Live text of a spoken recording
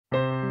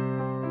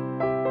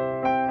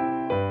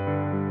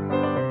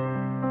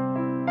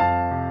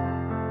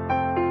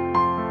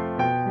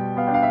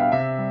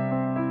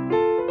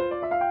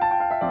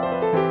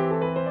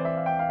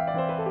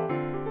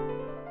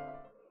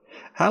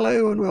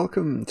Hello and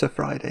welcome to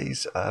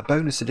Friday's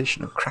bonus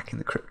edition of Cracking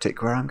the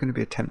Cryptic, where I'm going to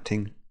be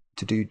attempting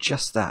to do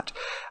just that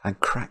and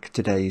crack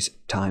today's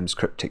Times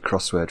Cryptic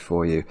crossword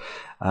for you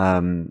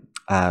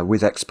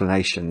with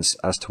explanations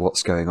as to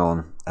what's going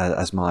on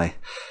as my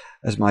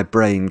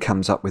brain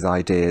comes up with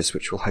ideas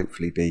which will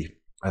hopefully be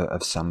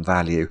of some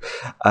value.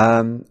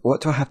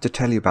 What do I have to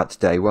tell you about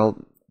today?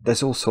 Well,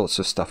 there's all sorts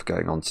of stuff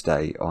going on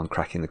today on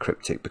Cracking the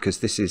Cryptic because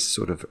this is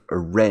sort of a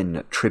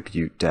Ren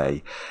tribute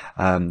day.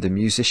 The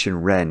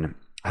musician Ren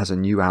has a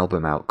new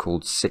album out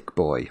called Sick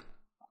Boy,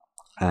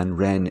 and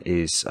Ren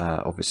is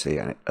obviously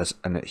a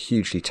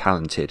hugely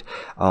talented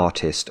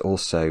artist,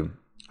 also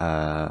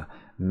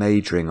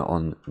majoring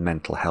on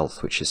mental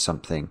health, which is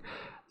something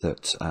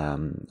that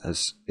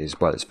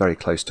it's very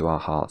close to our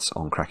hearts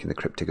on Cracking the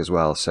Cryptic as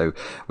well. So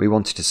we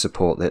wanted to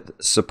support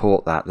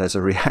that. There's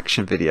a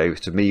reaction video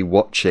to me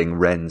watching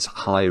Ren's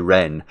Hi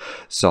Ren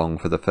song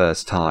for the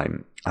first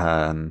time.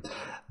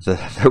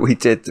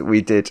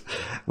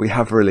 We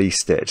have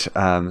released it.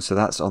 So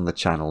that's on the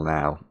channel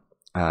now.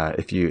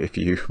 If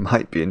you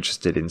might be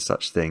interested in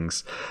such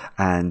things,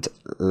 and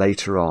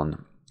later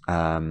on,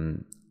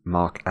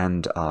 Mark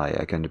and I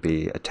are going to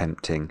be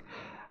attempting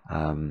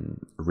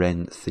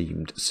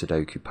Ren-themed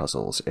Sudoku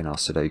puzzles in our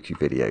Sudoku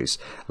videos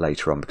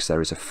later on, because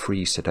there is a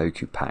free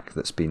Sudoku pack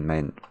that's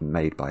been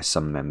made by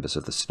some members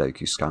of the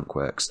Sudoku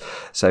Skunkworks.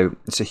 So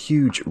it's a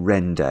huge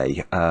Ren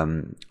day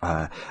on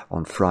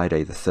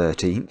Friday the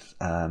 13th.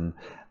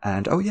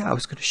 And oh yeah, I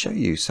was going to show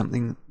you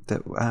something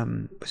that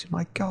was in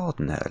my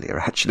garden earlier,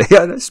 actually.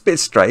 It's a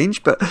bit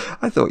strange, but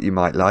I thought you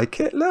might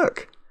like it.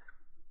 Look,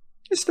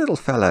 this little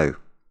fellow.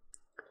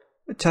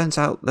 It turns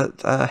out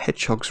that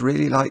hedgehogs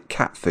really like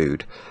cat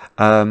food.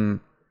 So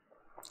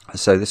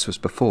this was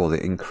before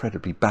the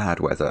incredibly bad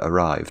weather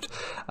arrived.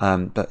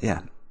 But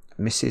yeah,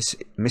 Mrs.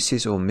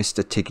 or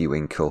Mr.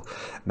 Tiggywinkle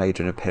made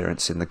an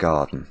appearance in the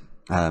garden,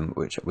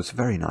 which was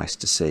very nice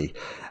to see.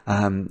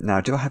 Now,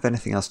 do I have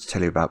anything else to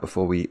tell you about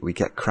before we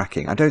get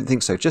cracking? I don't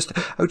think so. Just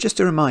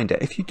a reminder,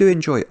 if you do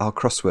enjoy our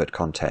crossword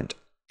content,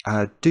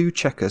 do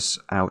check us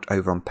out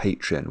over on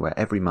Patreon, where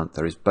every month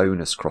there is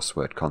bonus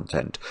crossword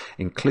content,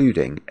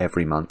 including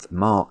every month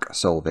Mark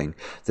solving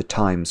the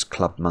Times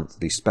Club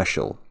Monthly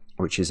Special,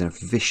 which is a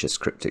vicious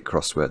cryptic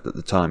crossword that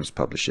the Times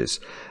publishes.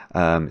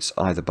 It's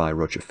either by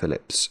Roger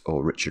Phillips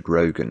or Richard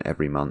Rogan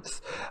every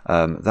month.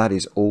 That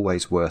is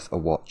always worth a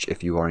watch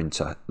if you are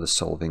into the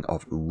solving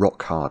of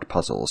rock-hard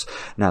puzzles.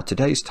 Now,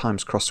 today's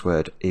Times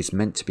crossword is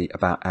meant to be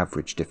about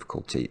average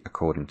difficulty,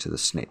 according to the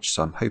SNITCH,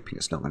 so I'm hoping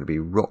it's not going to be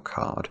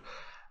rock-hard.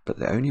 But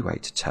the only way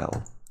to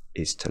tell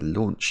is to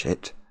launch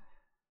it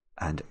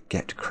and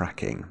get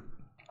cracking.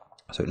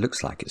 So it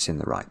looks like it's in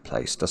the right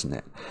place, doesn't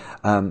it?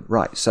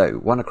 Right, so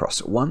one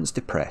across. One's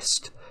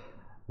depressed.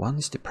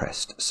 One's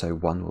depressed, so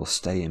one will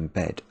stay in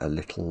bed a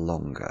little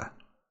longer.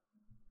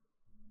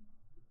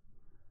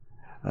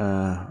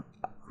 I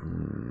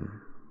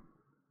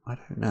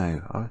don't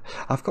know.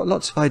 I've got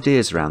lots of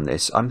ideas around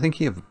this. I'm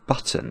thinking of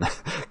button,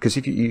 because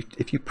if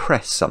you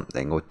press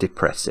something or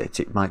depress it,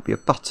 it might be a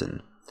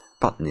button.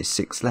 Button is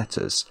 6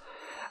 letters,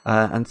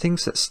 and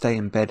things that stay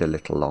in bed a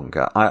little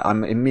longer.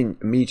 I'm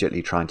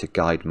immediately trying to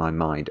guide my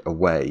mind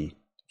away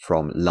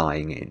from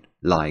lying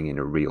in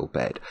a real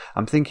bed.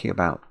 I'm thinking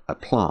about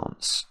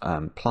plants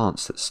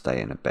that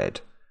stay in a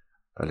bed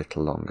a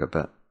little longer,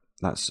 but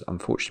that's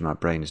unfortunately my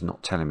brain is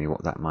not telling me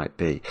what that might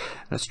be.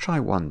 Let's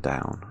try one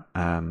down.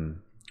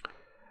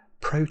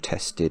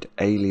 Protested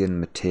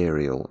alien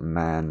material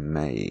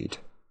man-made.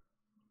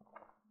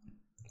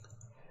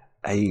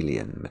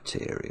 Alien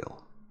material.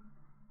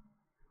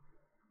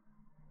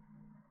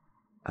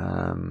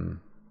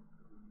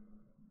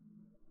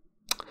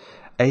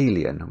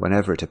 Alien,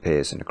 whenever it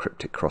appears in a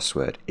cryptic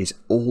crossword, is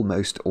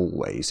almost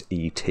always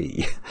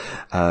E.T.,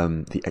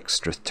 the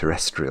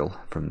extraterrestrial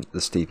from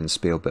the Steven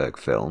Spielberg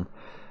film.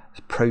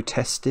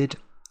 Protested,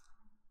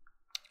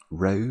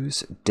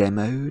 rose,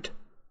 demoed,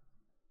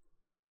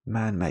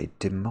 man-made,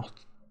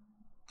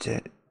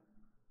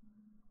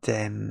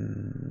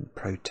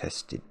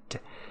 protested.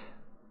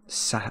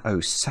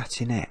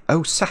 Satinette.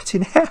 Oh,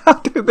 satinette. I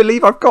don't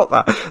believe I've got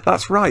that.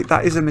 That's right.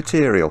 That is a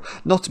material.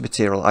 Not a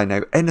material I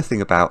know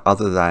anything about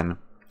other than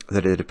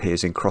that it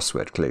appears in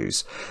crossword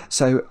clues.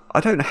 So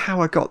I don't know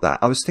how I got that.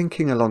 I was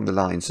thinking along the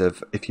lines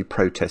of, if you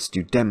protest,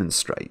 you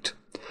demonstrate.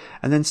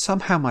 And then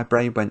somehow my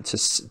brain went to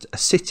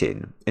sit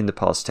in the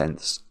past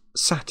tense,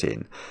 sat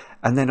in.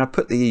 And then I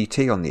put the ET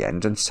on the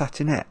end and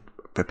satinette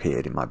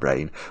appeared in my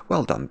brain.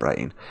 Well done,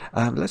 brain.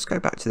 Let's go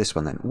back to this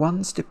one then.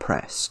 One's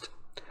depressed.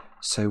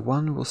 So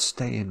one will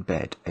stay in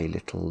bed a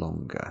little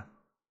longer.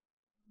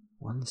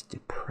 One's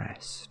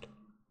depressed.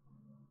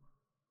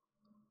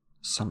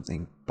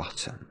 Something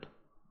button.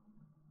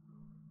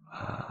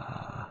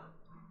 I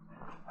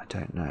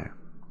don't know.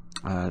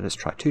 Let's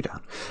try 2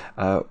 down.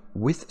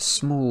 With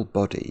small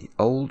body,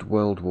 Old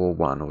World War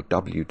I or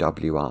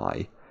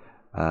WWI.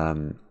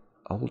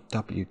 Old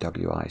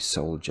WWI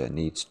soldier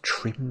needs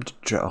trimmed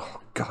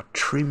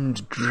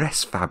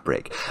dress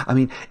fabric. I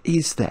mean,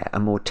 is there a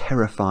more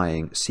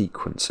terrifying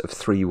sequence of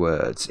 3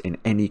 words in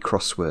any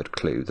crossword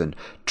clue than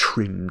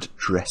trimmed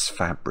dress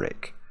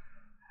fabric?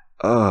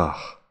 Ugh.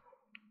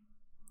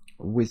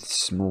 With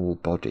small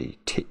body,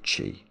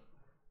 titchy.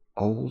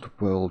 Old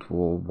World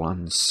War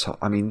One.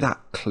 I mean,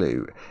 that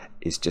clue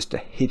is just a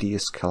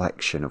hideous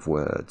collection of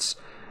words,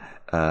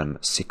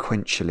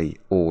 sequentially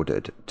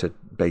ordered to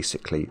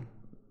basically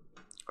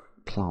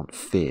plant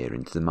fear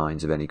into the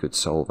minds of any good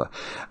solver.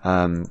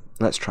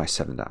 Let's try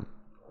 7 down.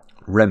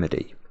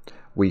 Remedy.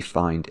 We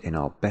find in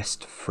our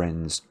best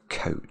friend's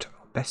coat.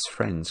 Best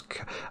friend's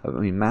I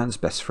mean, man's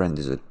best friend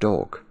is a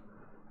dog.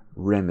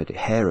 Remedy.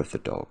 Hair of the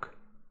dog.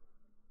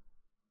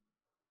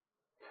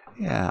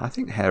 Yeah, I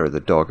think hair of the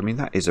dog. I mean,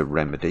 that is a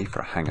remedy for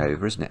a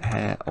hangover, isn't it?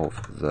 Hair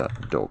of the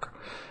dog.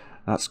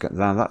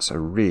 Now that's a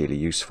really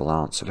useful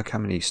answer. Look how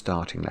many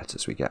starting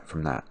letters we get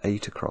from that.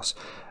 8 across.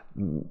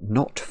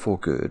 Not for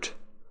good,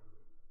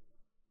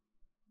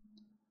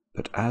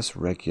 but as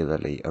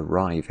regularly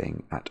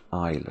arriving at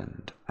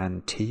island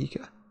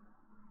Antigua.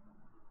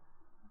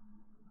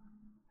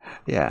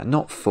 Yeah,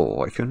 not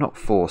for. If you're not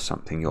for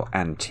something, you're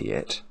anti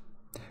it.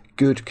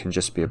 Good can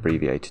just be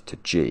abbreviated to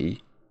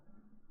G.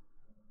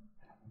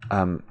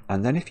 And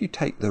then if you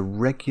take the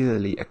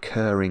regularly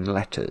occurring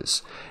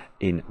letters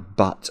in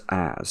but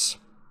as,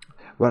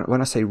 when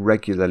I say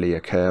regularly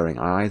occurring,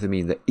 I either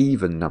mean the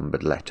even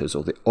numbered letters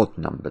or the odd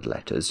numbered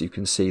letters. You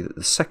can see that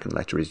the second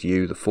letter is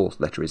U, the fourth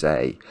letter is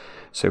A.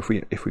 So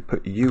if we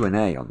put U and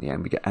A on the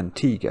end, we get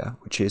Antigua,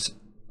 which is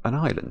an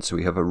island. So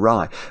we have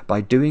arrived. By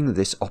doing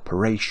this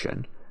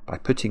operation, by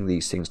putting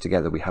these things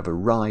together, we have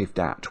arrived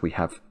at, we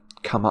have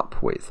come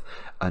up with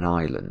an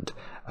island.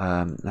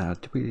 Now,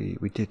 we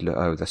did look,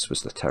 oh, this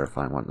was the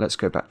terrifying one. Let's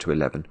go back to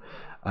 11.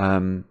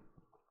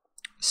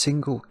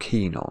 Single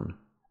keen on,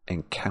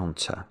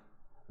 encounter,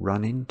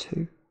 run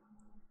into.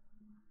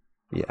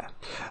 Yeah.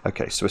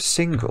 Okay, so a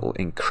single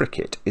in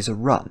cricket is a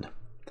run.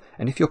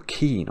 And if you're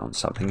keen on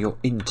something, you're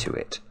into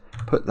it.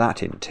 Put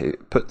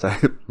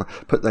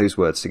those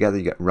words together,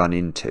 you get run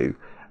into.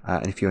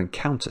 And if you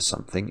encounter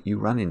something, you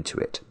run into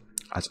it,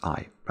 as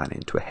I ran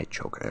into a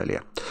hedgehog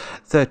earlier.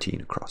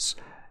 13 across.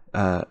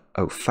 Oh,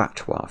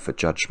 fatwa for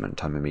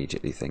judgment, I'm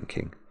immediately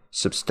thinking.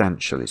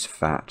 Substantial is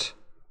fat.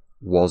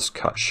 Was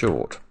cut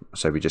short.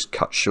 So we just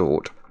cut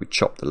short, we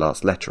chop the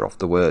last letter off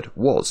the word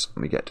was,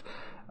 and we get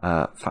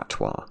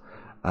fatwa.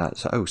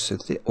 So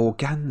the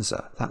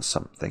organza, that's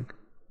something.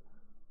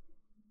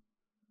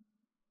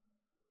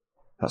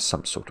 That's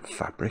some sort of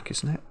fabric,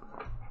 isn't it?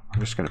 I'm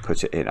just going to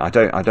put it in.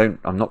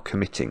 I'm not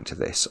committing to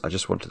this. I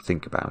just want to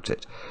think about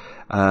it.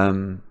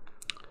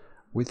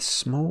 With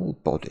small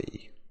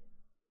body.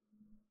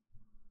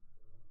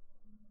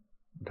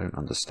 I don't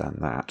understand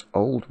that.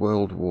 Old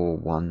World War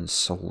One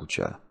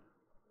soldier.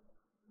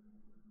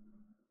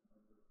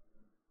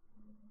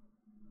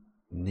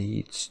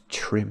 Needs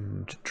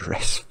trimmed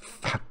dress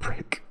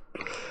fabric.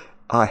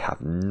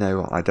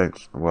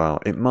 Well,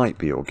 it might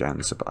be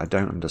organza, but I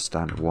don't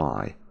understand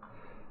why.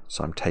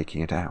 So I'm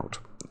taking it out.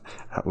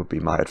 That would be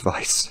my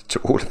advice to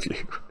all of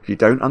you. If you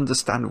don't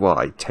understand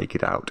why, take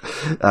it out.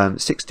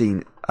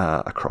 16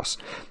 across.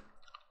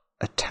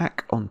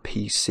 Attack on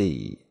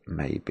PC,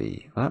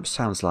 maybe. Well, that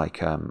sounds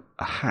like a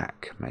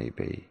hack,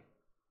 maybe.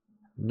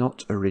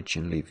 Not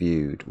originally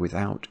viewed,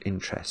 without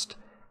interest.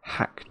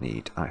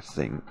 Hackneyed, I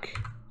think.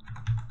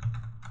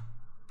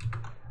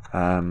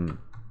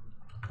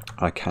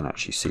 I can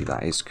actually see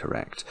that is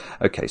correct.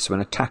 Okay, so an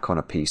attack on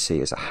a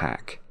PC is a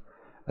hack,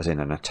 as in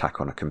an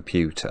attack on a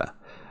computer.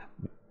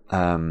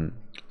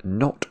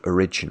 Not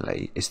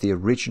originally is the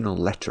original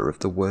letter of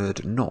the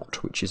word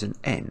not, which is an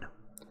N.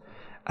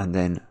 And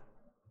then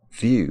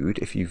viewed,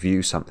 if you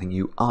view something,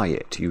 you eye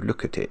it, you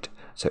look at it.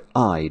 So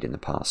eyed in the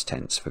past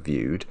tense for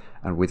viewed,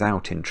 and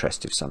without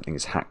interest if something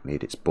is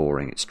hackneyed, it's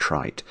boring, it's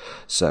trite.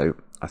 So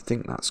I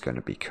think that's going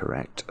to be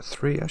correct.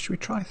 3, should we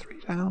try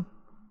 3 down?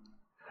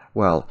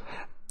 Well,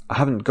 I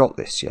haven't got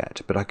this yet,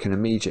 but I can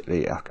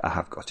immediately, I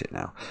have got it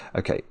now.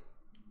 Okay,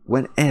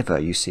 whenever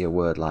you see a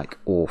word like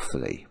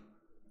awfully,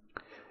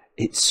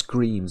 it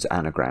screams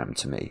anagram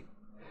to me.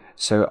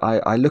 So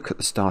I look at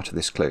the start of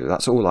this clue.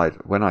 That's all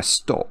when I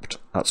stopped,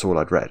 that's all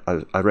I'd read.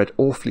 I read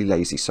awfully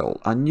lazy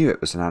soul. I knew it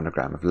was an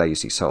anagram of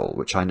lazy soul,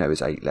 which I know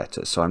is 8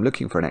 letters. So I'm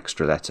looking for an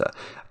extra letter.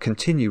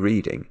 Continue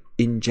reading,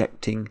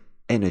 injecting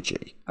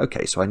energy.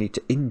 Okay, so I need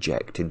to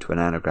inject into an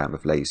anagram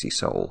of lazy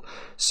soul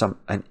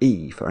an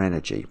E for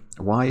energy.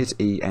 Why is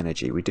E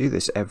energy? We do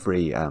this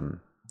every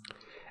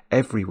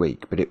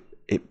week, but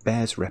it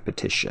bears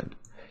repetition.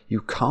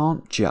 You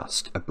can't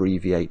just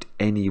abbreviate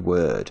any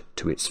word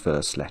to its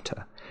first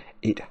letter.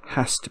 It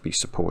has to be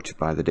supported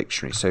by the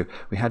dictionary. So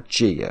we had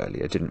G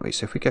earlier, didn't we?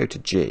 So if we go to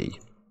G,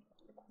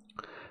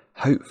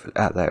 hopefully,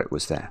 there it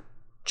was there.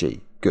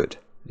 G, good.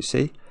 You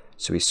see?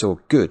 So we saw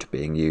good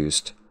being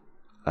used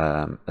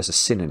as a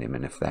synonym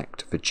in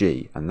effect for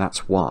G, and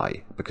that's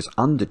why, because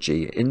under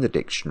G in the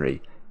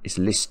dictionary is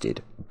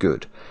listed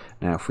good.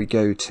 Now, if we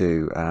go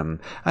to,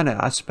 and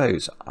I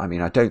suppose, I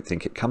mean, I don't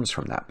think it comes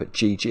from that, but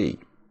GG,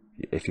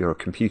 if you're a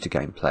computer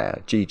game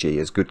player, GG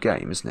is good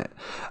game, isn't it?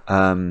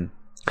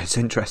 It's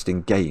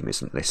interesting game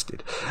isn't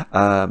listed.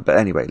 But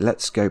anyway,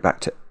 let's go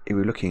back to, we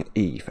were looking at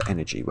E for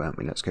energy, weren't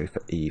we? Let's go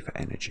for E for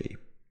energy.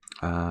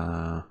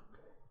 Can't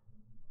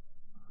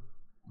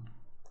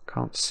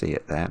see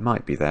it there. It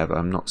might be there, but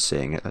I'm not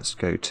seeing it. Let's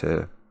go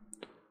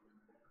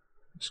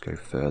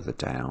further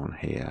down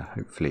here.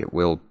 Hopefully it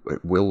will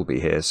be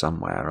here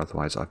somewhere.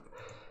 Otherwise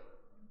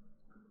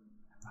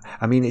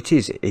I mean,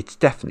 it's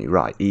definitely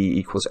right. E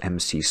equals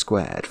mc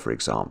squared, for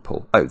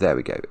example. Oh, there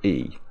we go.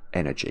 E,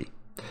 energy.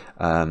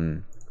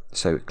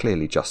 So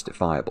clearly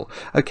justifiable.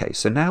 Okay,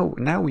 so now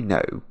we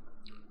know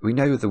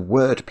the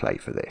wordplay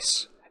for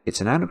this.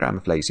 It's an anagram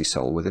of lazy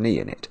soul with an E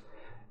in it,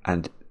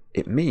 and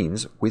it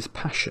means with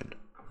passion.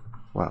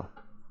 Well,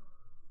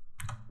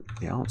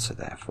 the answer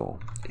therefore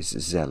is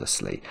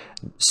zealously.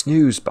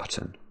 Snooze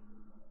button.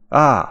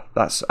 Ah,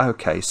 that's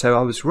okay. So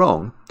I was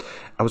wrong.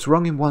 I was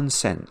wrong in one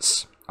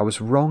sense. I was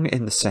wrong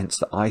in the sense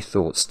that I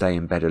thought stay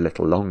in bed a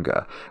little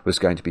longer was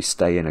going to be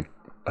stay in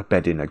a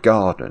bed in a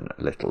garden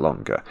a little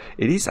longer.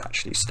 It is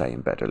actually stay in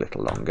bed a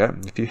little longer.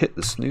 If you hit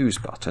the snooze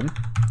button,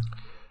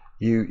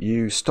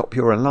 you stop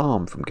your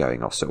alarm from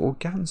going off. So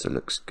organza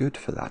looks good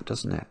for that,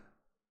 doesn't it?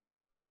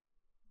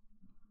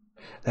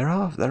 There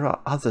are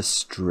other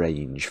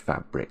strange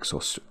fabrics,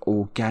 or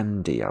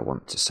organdie, I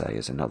want to say,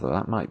 is another.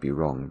 That might be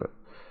wrong, but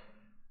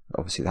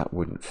obviously that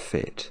wouldn't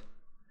fit.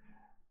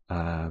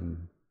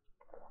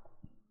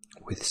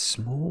 With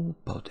small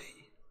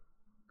body,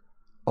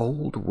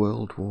 old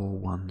World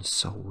War I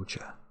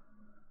soldier.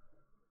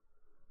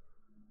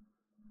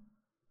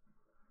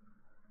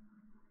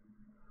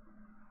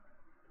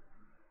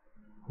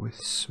 With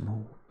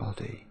small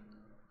body.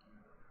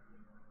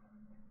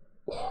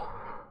 Oh.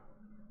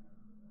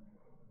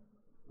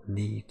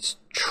 Needs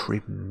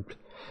trimmed.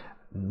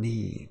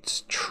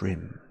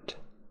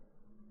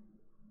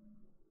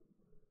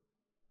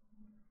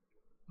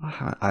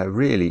 I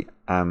really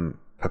am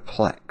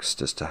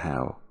perplexed as to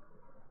how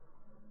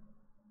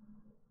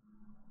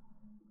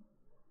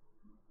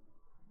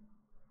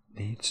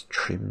needs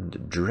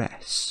trimmed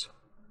dress.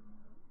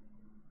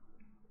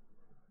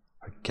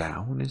 A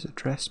gown is a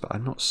dress, but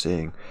I'm not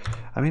seeing.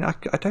 I mean, I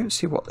don't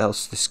see what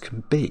else this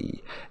can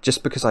be,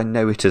 just because I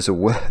know it as a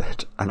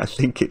word and I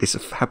think it is a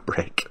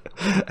fabric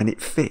and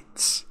it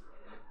fits.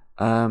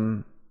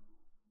 But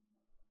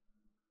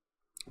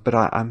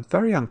I'm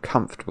very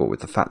uncomfortable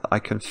with the fact that I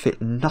can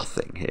fit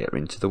nothing here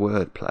into the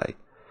wordplay.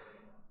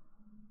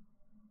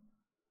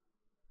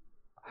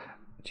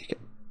 Do you get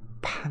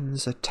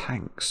Panzer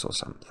tanks or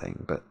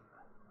something? But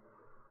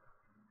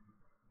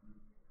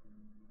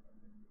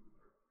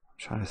I'm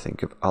trying to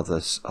think of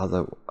other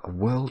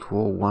World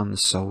War I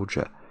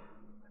soldier.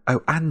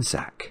 Oh,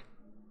 Anzac.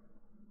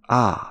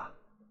 Ah.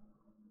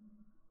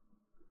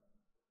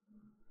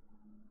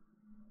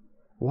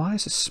 Why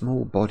is a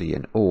small body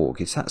an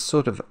org? Is that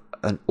sort of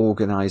an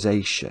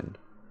organisation,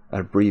 an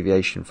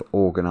abbreviation for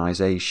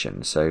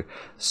organisation? So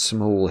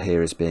small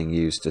here is being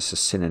used as a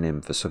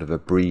synonym for sort of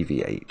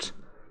abbreviate,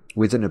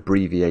 with an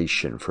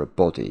abbreviation for a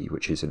body,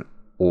 which is an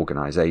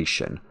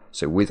organisation.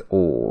 So with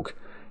org,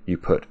 you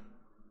put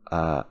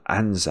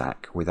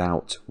Anzac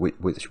without,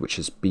 which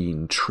has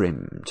been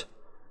trimmed.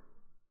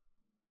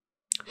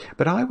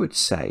 But I would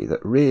say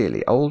that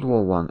really, Old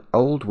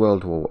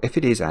World War, if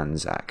it is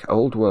Anzac,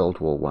 Old World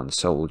War I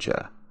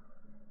soldier,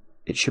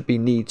 it should be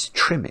needs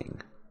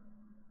trimming.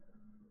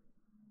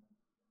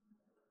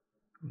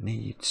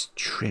 Needs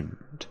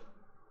trimmed.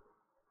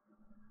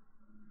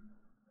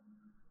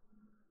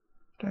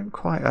 Don't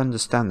quite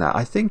understand that.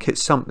 I think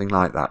it's something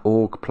like that.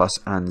 Org plus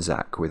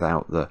Anzac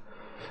without the.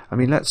 I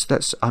mean,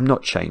 let's. I'm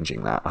not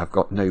changing that. I've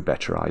got no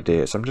better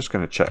ideas. I'm just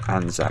going to check.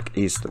 Anzac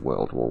is the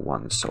World War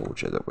I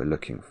soldier that we're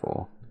looking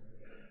for.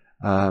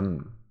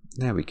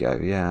 There we go.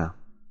 Yeah.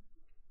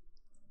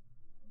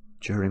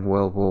 During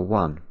World War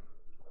I.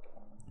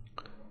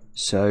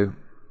 So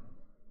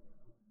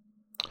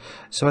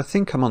I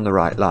think I'm on the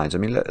right lines. I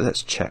mean,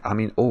 let's check. I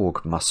mean,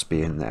 org must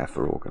be in there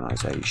for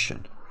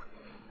organisation.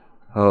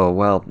 Oh,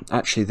 well,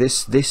 actually,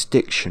 this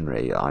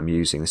dictionary I'm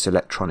using, this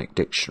electronic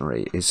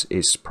dictionary, is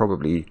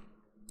probably,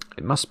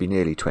 it must be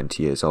nearly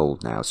 20 years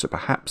old now. So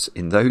perhaps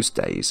in those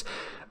days,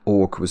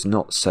 org was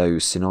not so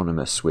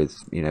synonymous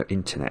with, you know,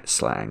 internet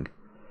slang.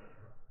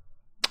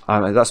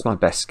 That's my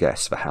best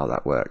guess for how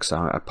that works.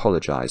 I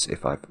apologise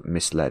if I've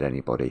misled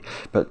anybody.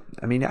 But,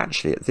 I mean,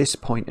 actually, at this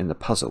point in the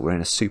puzzle, we're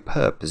in a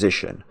superb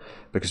position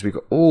because we've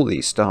got all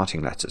these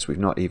starting letters we've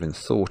not even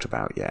thought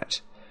about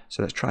yet.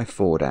 So let's try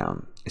 4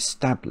 down.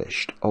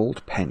 Established,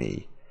 old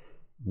penny,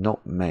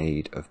 not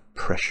made of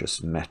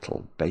precious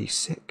metal.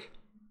 Basic?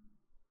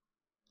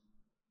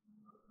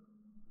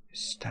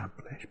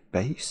 Established.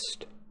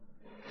 Based?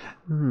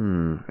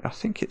 I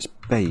think it's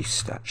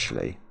based,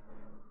 actually.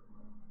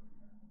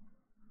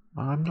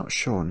 I'm not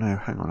sure. No,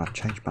 hang on, I've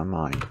changed my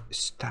mind.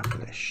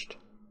 Established.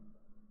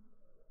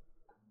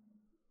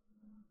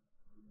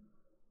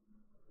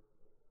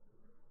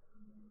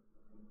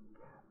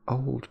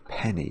 Old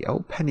penny.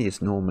 Old penny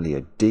is normally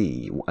a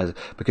D,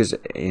 because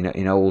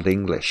in Old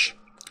English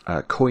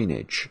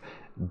coinage,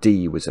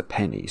 D was a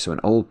penny. So an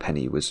old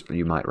penny was,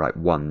 you might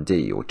write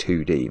 1D or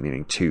 2D,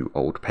 meaning 2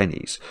 old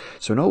pennies.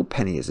 So an old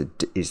penny is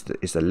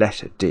the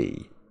letter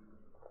D.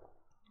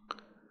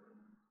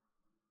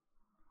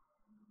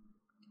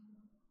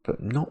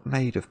 But not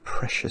made of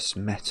precious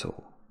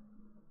metal.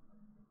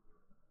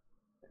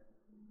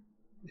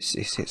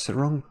 It's the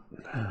wrong...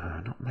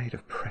 not made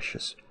of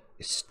precious...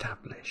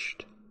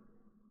 Established.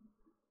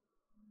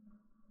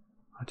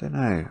 I don't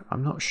know.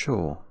 I'm not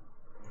sure.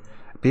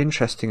 It'd be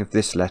interesting if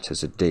this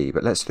letter's a D,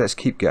 but let's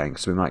keep going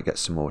because we might get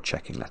some more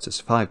checking letters.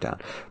 5 down.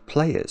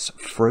 Players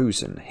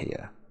frozen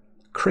here.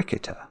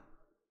 Cricketer.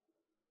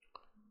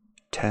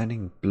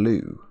 Turning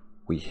blue,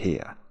 we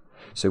hear.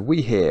 So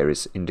we hear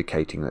is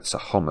indicating that's a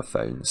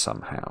homophone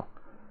somehow.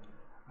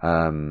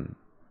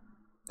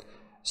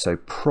 So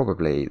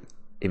probably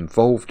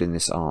involved in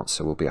this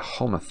answer will be a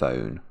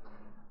homophone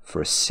for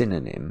a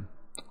synonym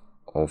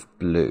of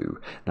blue.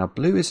 Now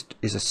blue is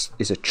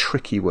a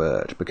tricky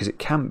word because it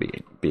can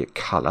be a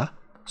colour,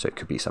 so it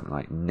could be something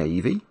like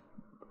navy,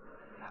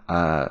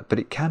 but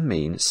it can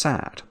mean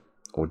sad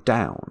or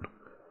down.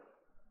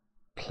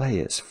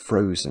 Players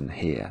frozen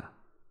here.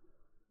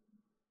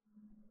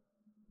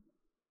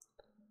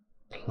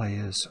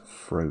 Players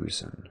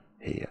frozen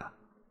here.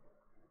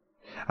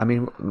 I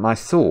mean, my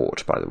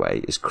thought, by the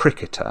way, is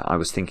cricketer. I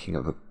was thinking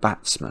of a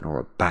batsman or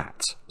a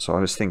bat. So I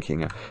was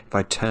thinking if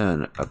I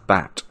turn a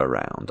bat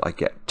around, I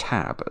get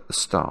tab at the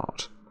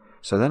start.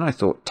 So then I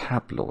thought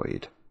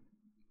tabloid.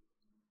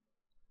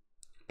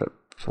 But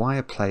why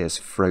are players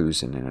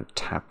frozen in a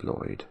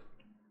tabloid?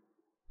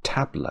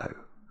 Tableau.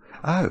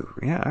 Oh,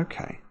 yeah,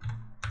 okay.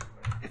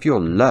 If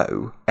you're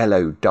low,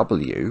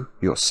 L-O-W,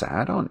 you're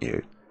sad, aren't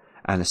you?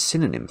 And a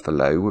synonym for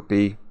low would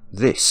be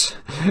this,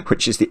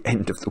 which is the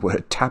end of the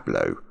word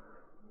tableau.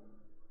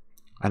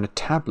 And a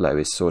tableau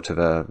is sort of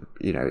a,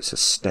 it's a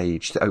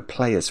stage. Oh,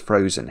 players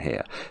frozen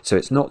here. So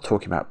it's not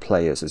talking about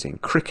players as in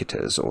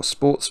cricketers or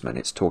sportsmen.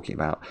 It's talking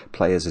about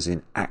players as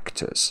in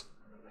actors.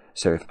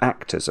 So if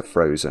actors are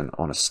frozen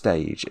on a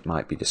stage, it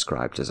might be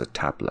described as a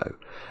tableau.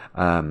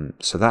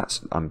 So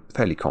I'm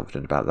fairly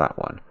confident about that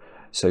one.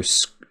 So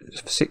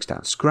 6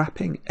 down.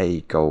 Scrapping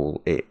a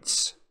goal,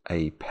 it's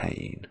a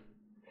pain.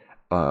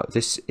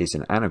 This is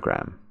an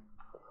anagram.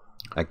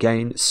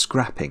 Again,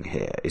 scrapping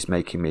here is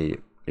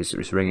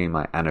is ringing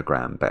my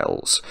anagram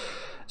bells.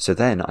 So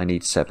then I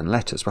need 7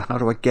 letters. Well, how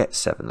do I get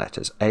 7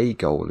 letters? A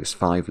goal is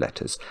 5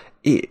 letters.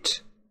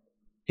 It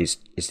is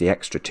the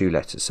extra 2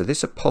 letters. So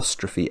this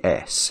apostrophe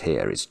S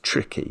here is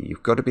tricky.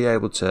 You've got to be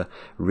able to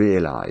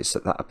realise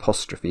that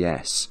apostrophe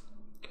S,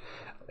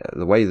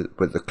 the way that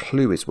the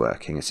clue is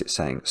working is it's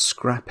saying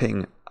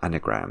scrapping,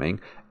 anagramming,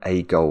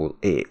 a goal,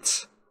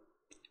 it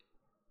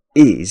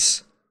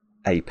is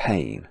a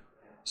pain.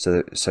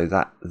 So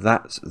that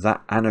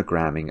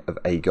anagramming of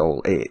a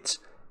goal, it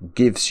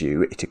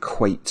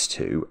equates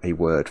to a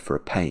word for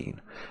a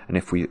pain. And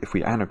if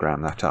we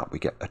anagram that up, we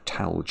get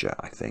atalgia,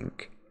 I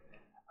think,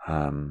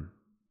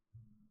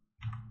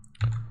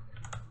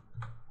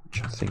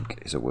 which I think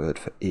is a word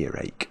for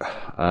earache.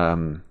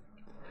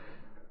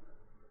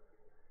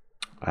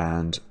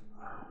 And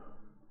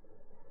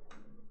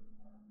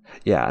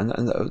yeah, and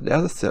the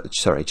other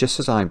sorry, just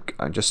as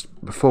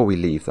just before we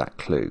leave that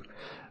clue,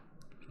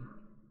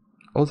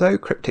 although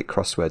cryptic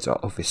crosswords are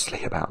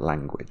obviously about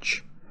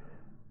language,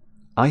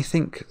 I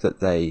think that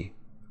they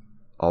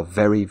are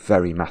very,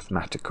 very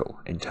mathematical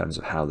in terms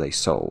of how they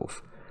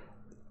solve.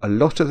 A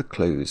lot of the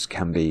clues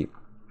can be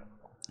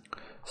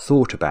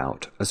thought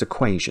about as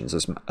equations,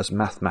 as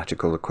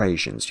mathematical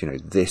equations.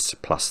 This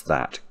plus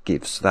that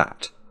gives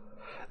that.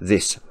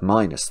 This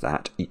minus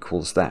that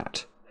equals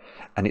that.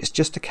 And it's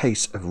just a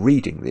case of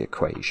reading the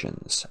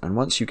equations. And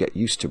once you get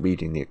used to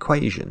reading the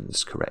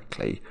equations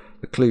correctly,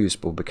 the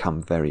clues will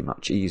become very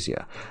much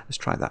easier. Let's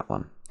try that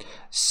one.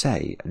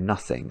 Say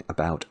nothing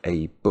about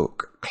a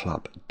book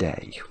club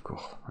day.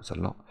 Oh, there's a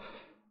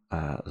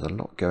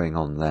lot going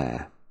on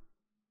there.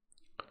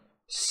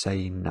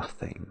 Say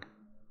nothing.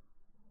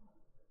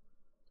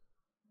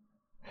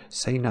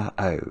 Say no.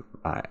 Oh,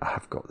 I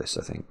have got this,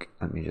 I think.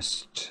 Let me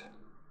just...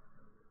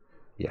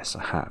 Yes,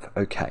 I have.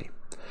 Okay.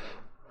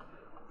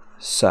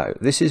 So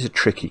this is a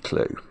tricky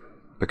clue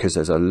because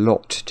there's a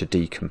lot to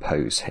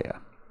decompose here.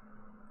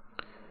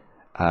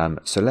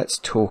 So let's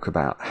talk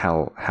about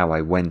how I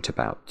went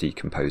about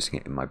decomposing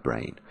it in my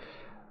brain.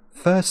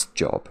 First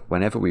job,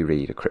 whenever we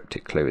read a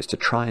cryptic clue, is to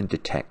try and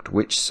detect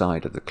which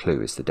side of the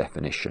clue is the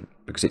definition,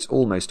 because it's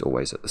almost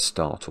always at the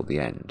start or the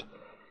end.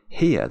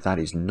 Here, that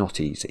is not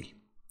easy.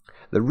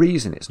 The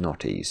reason it's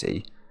not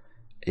easy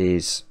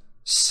is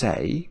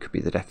say could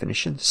be the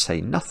definition,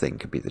 say nothing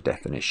could be the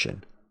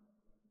definition.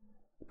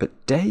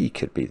 But day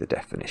could be the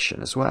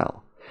definition as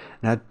well.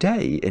 Now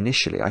day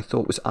initially I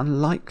thought was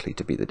unlikely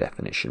to be the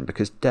definition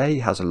because day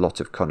has a lot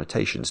of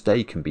connotations.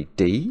 Day can be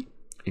D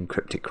in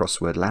cryptic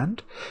crossword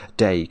land.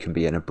 Day can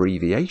be an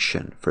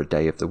abbreviation for a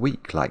day of the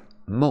week, like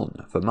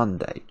Mon for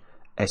Monday,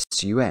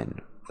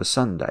 SUN for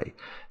Sunday.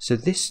 So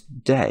this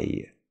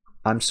day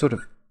I'm sort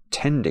of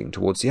tending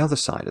towards the other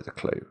side of the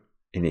clue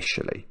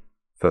initially,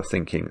 for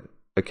thinking,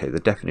 okay, the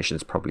definition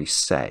is probably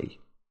say.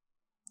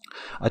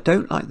 I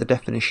don't like the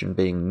definition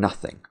being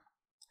nothing,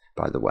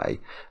 by the way,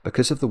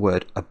 because of the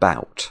word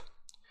about.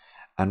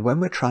 And when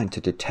we're trying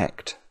to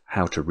detect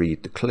how to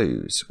read the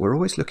clues, we're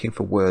always looking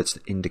for words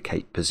that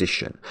indicate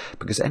position,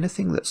 because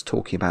anything that's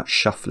talking about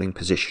shuffling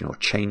position or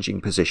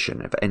changing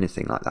position, of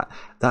anything like that,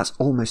 that's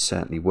almost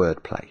certainly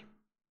wordplay.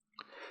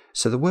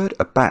 So the word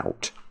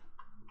about,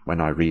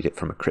 when I read it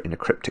in a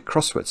cryptic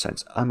crossword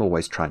sense, I'm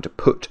always trying to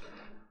put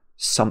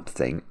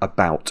something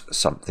about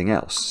something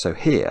else. So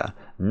here,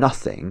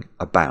 nothing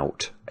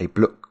about a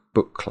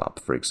book club,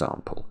 for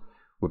example,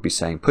 would be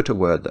saying put a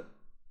word that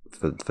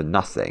for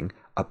nothing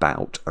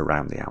about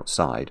around the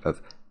outside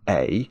of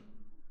A,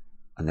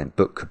 and then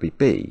book could be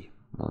B,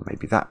 well,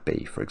 maybe that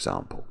B, for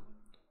example.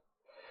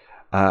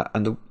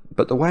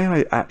 But the way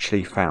I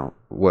actually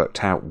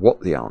worked out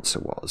what the answer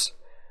was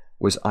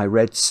I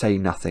read say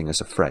nothing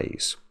as a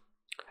phrase.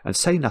 And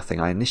say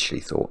nothing I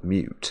initially thought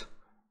mute,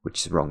 which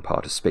is the wrong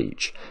part of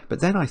speech. But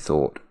then I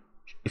thought,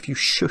 if you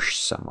shush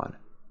someone,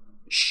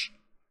 sh,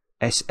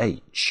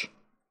 sh,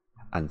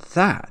 and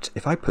that,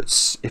 if I put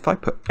sh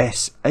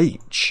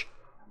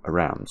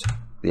around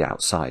the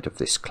outside of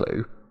this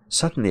clue,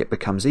 suddenly it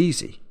becomes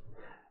easy.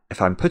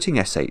 If I'm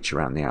putting sh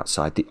around the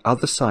outside, the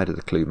other side of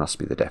the clue must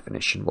be the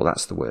definition. Well,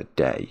 that's the word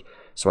day.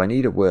 So I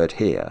need a word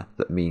here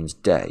that means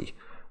day.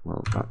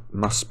 Well, that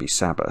must be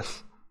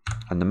Sabbath.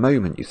 And the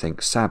moment you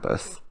think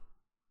Sabbath,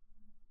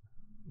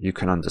 you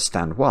can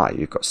understand why.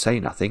 You've got say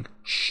nothing,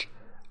 sh,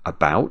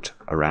 about,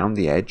 around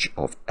the edge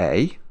of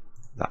A,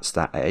 that's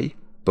that A,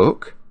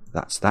 book,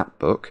 that's that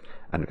book,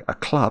 and a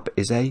club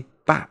is a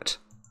bat.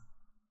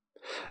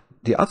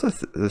 The other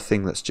the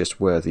thing that's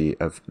just worthy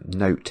of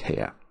note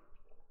here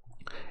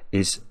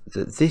is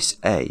that this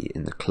A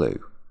in the clue,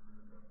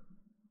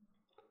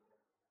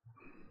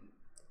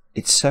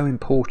 it's so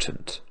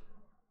important.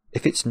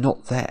 If it's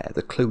not there,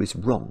 the clue is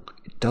wrong.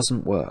 It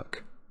doesn't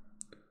work.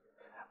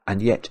 And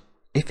yet,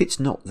 if it's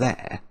not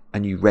there,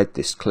 and you read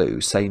this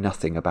clue, say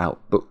nothing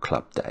about book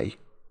club day,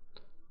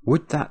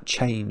 would that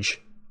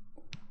change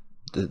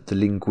the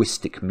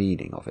linguistic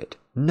meaning of it?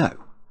 No.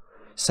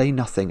 Say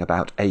nothing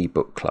about a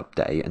book club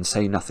day and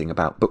say nothing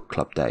about book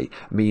club day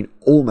mean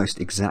almost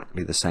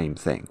exactly the same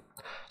thing.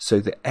 So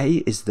the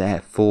A is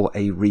there for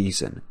a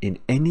reason. In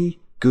any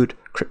good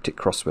cryptic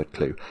crossword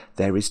clue,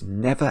 there is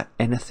never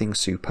anything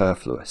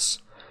superfluous.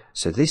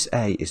 So this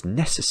A is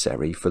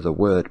necessary for the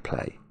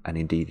wordplay, and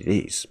indeed it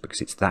is,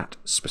 because it's that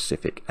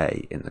specific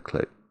A in the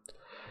clue.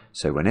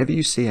 So whenever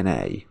you see an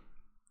A,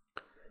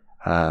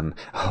 I'm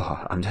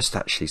just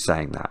actually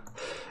saying that.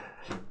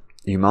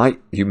 You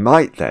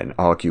might then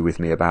argue with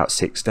me about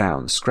 6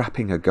 down,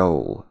 scrapping a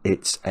goal,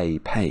 it's a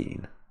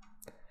pain.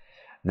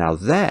 Now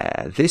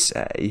there, this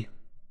A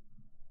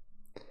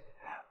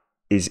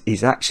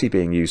is actually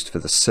being used for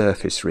the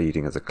surface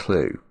reading of the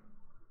clue.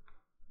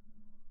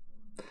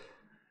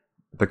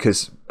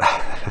 Because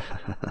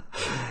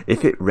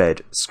if it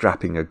read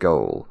scrapping a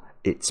goal,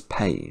 it's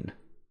pain,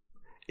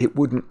 it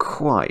wouldn't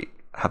quite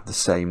have the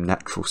same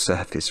natural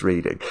surface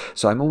reading.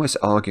 So I'm almost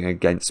arguing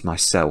against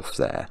myself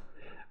there.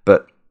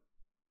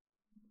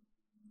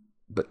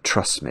 But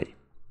trust me,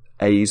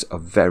 A's are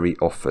very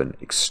often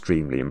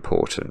extremely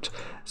important.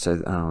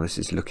 So, oh, this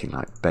is looking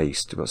like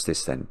based. What's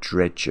this then?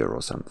 Dredger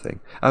or something.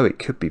 Oh, it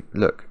could be,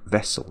 look,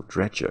 vessel,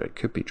 dredger. It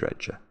could be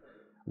dredger.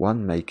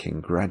 One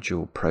making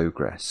gradual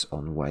progress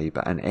on way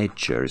back. An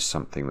edger is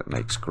something that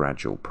makes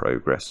gradual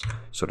progress,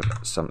 sort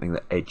of something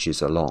that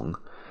edges along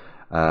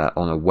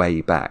on a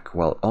way back.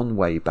 Well, on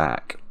way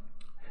back,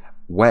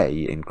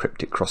 way in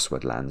cryptic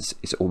crossword lands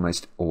is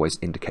almost always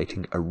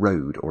indicating a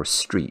road or a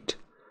street.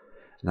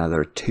 Now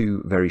there are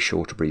 2 very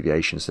short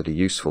abbreviations that are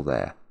useful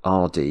there.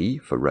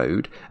 RD for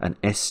road and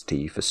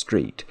ST for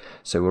street.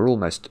 So we're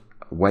almost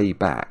way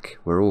back,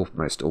 we're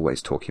almost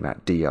always talking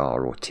about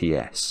DR or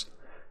TS.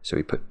 So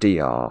we put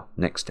DR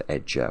next to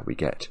edger, we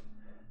get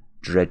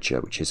dredger,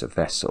 which is a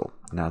vessel.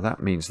 Now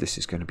that means this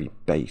is going to be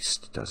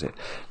based, does it?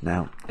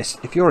 Now,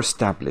 if you're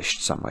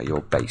established somewhere, you're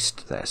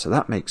based there, so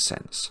that makes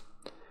sense.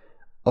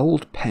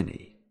 Old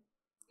penny.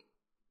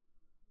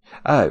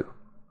 Oh,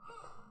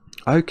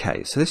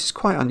 okay, so this is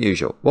quite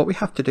unusual. What we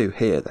have to do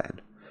here then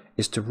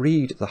is to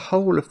read the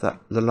whole of the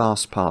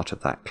last part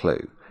of that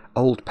clue,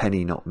 old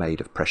penny not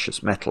made of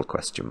precious metal,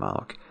 question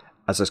mark,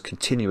 as a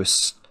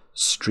continuous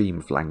stream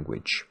of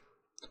language.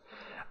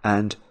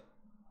 And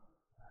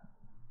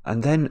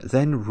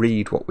then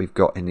read what we've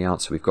got in the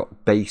answer. We've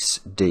got base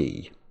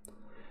D.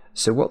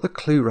 So what the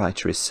clue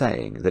writer is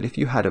saying, that if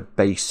you had a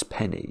base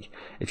penny,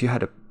 if you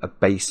had a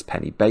base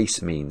penny,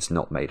 base means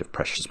not made of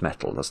precious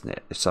metal, doesn't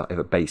it? If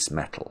a base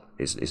metal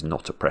is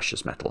not a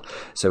precious metal.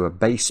 So a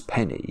base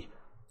penny,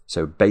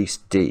 so base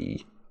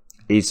D,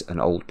 is an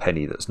old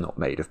penny that's not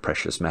made of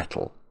precious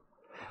metal.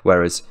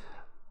 Whereas,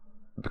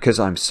 because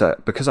I'm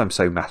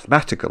so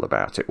mathematical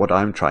about it, what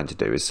I'm trying to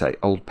do is say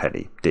old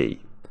penny,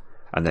 D.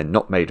 and then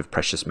not made of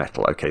precious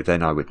metal. Okay,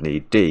 then I would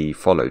need D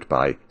followed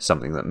by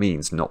something that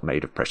means not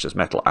made of precious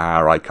metal.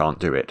 I can't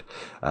do it.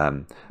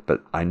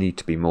 But I need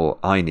to be more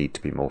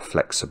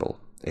flexible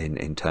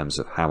in terms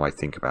of how I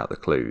think about the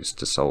clues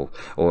to solve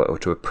or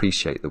to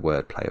appreciate the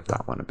wordplay of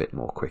that one a bit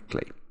more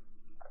quickly.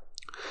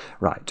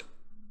 Right.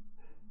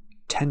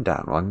 10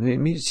 down. Well, I'm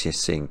immediately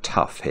seeing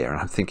tough here,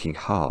 and I'm thinking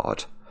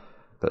hard.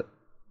 But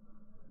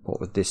what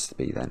would this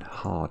be then?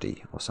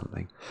 Hardy or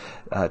something.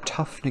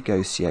 Tough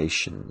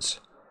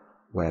negotiations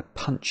where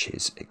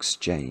punches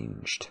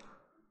exchanged.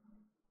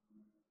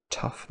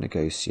 Tough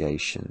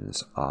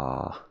negotiations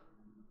are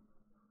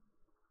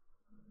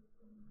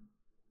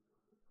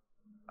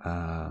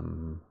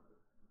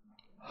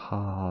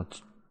hard.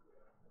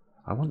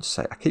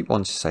 I keep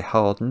wanting to say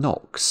hard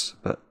knocks,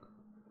 but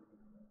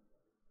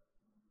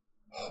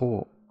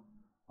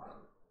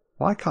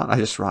why can't I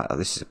just write? Oh,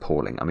 this is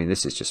appalling. I mean,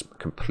 this is just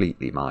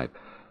completely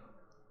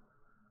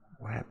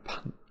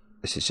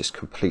this is just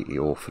completely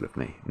awful of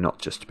me, not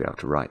just to be able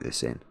to write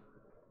this in.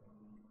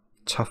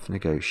 Tough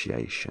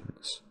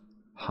negotiations,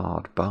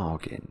 hard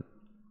bargain.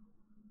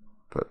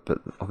 But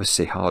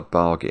obviously hard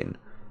bargain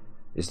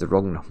is the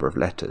wrong number of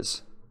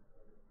letters.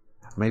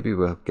 Maybe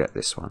we'll get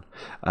this one.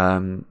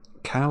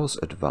 Cows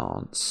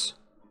advance,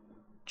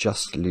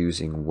 just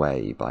losing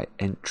way by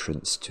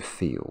entrance to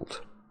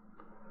field.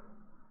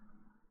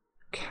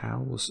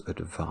 Cows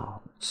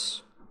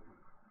advance,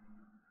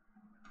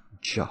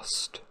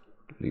 just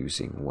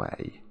losing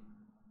way.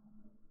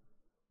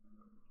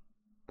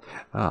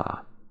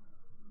 Wow.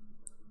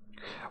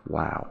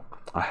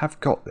 I have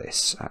got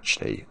this,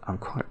 actually. I'm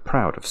quite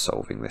proud of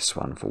solving this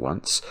one for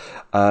once.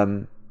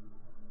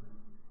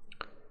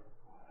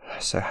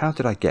 So how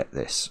did I get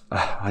this?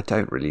 I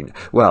don't really know.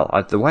 Well,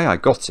 the way I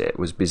got it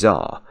was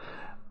bizarre.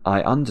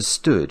 I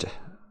understood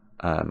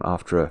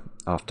after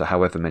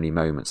however many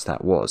moments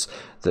that was,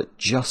 that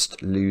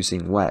just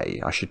losing way,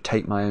 I should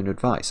take my own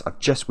advice.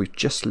 We've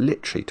just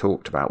literally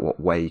talked about what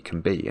way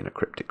can be in a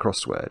cryptic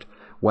crossword.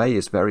 Way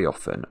is very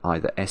often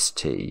either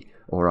ST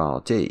or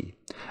RD.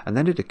 And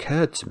then it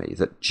occurred to me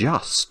that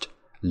just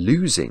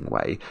losing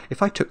way,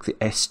 if I took the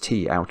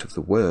ST out of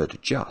the word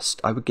just,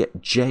 I would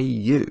get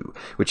JU,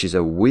 which is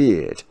a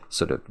weird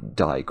sort of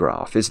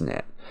digraph, isn't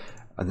it?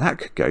 And that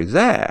could go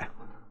there.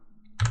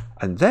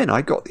 And then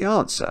I got the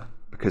answer,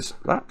 because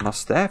that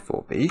must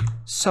therefore be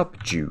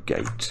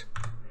subjugate.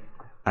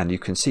 And you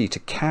can see to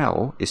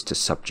cow is to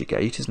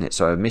subjugate, isn't it?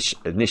 So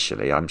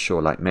initially, I'm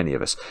sure like many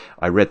of us,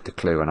 I read the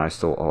clue and I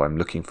thought, oh, I'm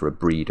looking for a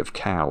breed of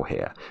cow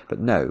here. But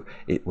no,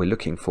 we're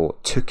looking for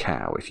to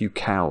cow. If you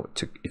cow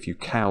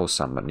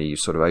somebody, you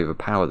sort of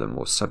overpower them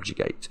or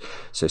subjugate.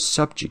 So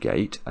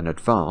subjugate and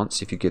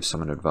advance, if you give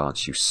someone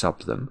advance, you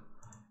sub them.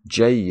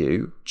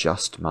 JU,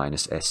 just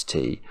minus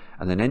ST,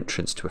 and then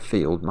entrance to a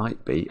field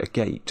might be a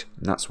gate.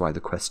 And that's why the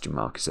question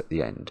mark is at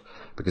the end,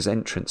 because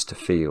entrance to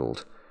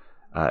field,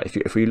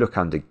 if we look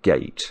under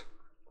gate,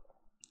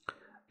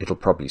 it'll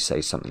probably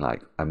say something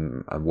like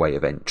a way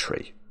of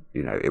entry.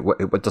 You know,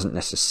 it doesn't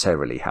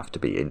necessarily have to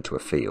be into a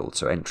field.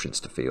 So entrance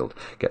to field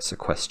gets a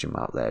question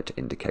mark there to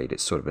indicate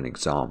it's sort of an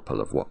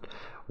example of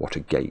what a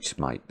gate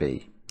might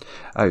be.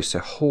 Oh, so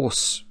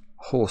horse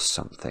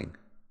something.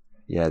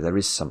 Yeah, there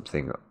is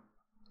something.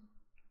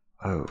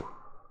 Oh,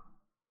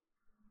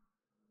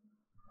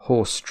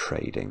 horse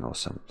trading or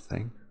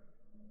something.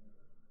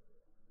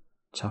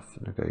 Tough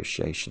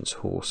negotiations,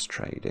 horse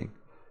trading,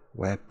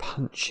 where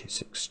punch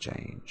is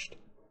exchanged.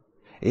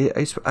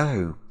 Is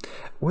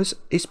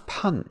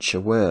punch a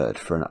word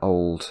for an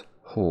old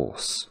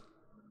horse?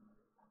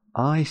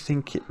 I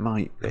think it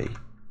might be.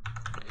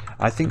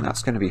 I think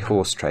that's going to be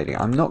horse trading.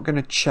 I'm not going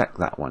to check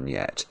that one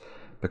yet,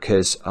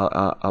 because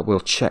I will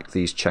check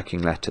these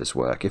checking letters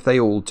work. If they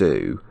all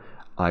do,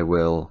 I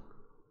will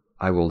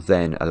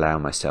then allow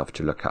myself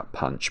to look up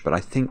punch, but I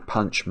think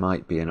punch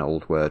might be an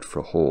old word for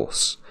a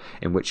horse,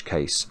 in which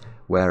case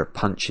where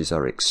punches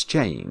are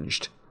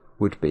exchanged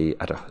would be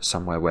at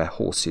somewhere where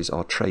horses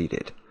are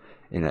traded.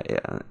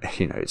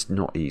 It's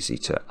not easy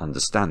to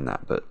understand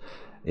that, but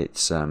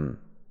it's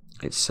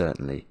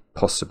certainly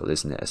possible,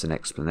 isn't it, as an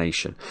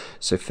explanation.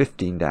 So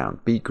 15 down,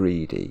 be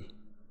greedy.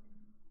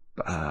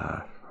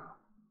 I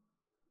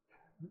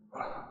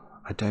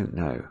don't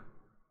know.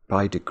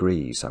 By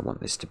degrees I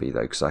want this to be,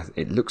 though, because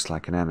it looks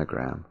like an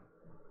anagram.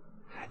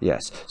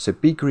 Yes, so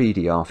be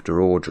greedy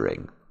after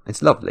ordering.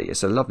 It's lovely.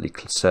 It's a lovely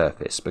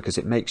surface because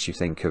it makes you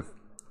think of,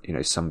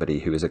 somebody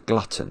who is a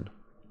glutton.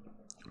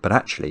 But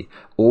actually,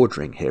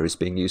 ordering here is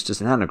being used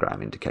as an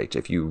anagram indicator.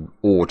 If you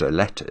order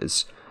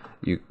letters,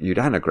 you'd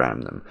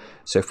anagram them.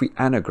 So if we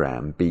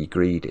anagram be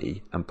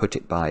greedy and put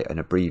it by an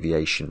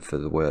abbreviation for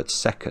the word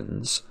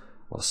seconds,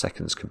 well,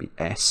 seconds can be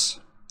S.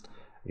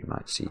 You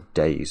might see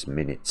days,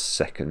 minutes,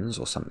 seconds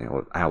or something,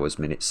 or hours,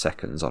 minutes,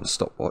 seconds on a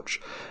stopwatch.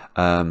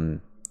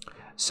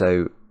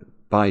 So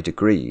by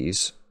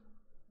degrees,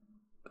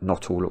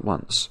 not all at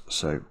once.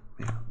 So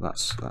yeah,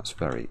 that's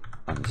very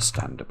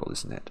understandable,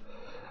 isn't it?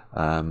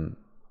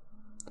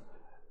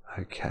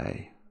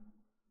 Okay.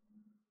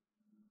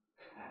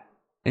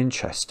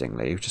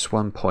 Interestingly, just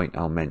one point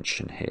I'll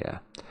mention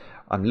here.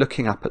 I'm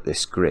looking up at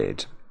this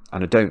grid,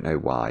 and I don't know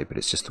why, but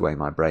it's just the way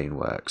my brain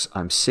works.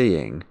 I'm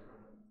seeing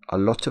a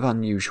lot of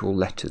unusual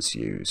letters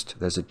used.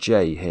 There's a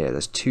J here,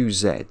 there's 2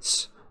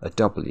 Z's, a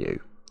W.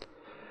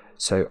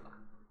 So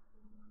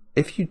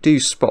if you do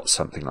spot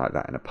something like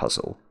that in a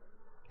puzzle,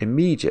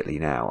 immediately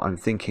now I'm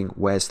thinking,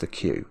 where's the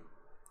Q?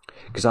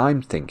 Because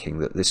I'm thinking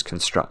that this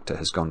constructor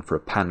has gone for a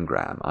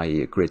pangram,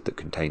 i.e. a grid that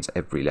contains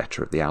every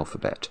letter of the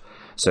alphabet.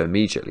 So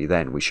immediately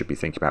then we should be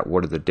thinking about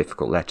what are the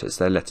difficult letters.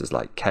 They're letters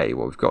like K.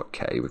 Well, we've got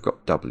K, we've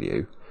got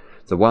W.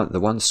 The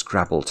one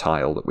Scrabble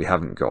tile that we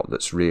haven't got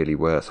that's really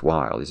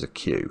worthwhile is a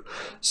Q.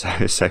 So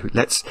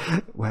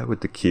where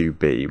would the Q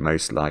be?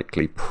 Most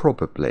likely,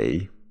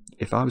 probably,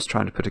 if I was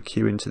trying to put a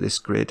Q into this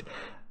grid,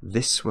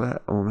 this way,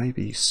 or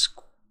maybe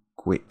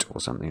Squit or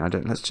something.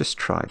 Let's just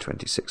try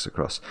 26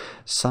 across.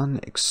 Son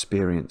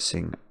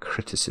experiencing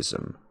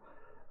criticism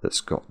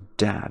that's got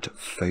dad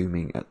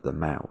foaming at the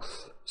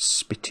mouth,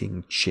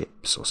 spitting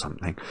chips or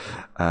something.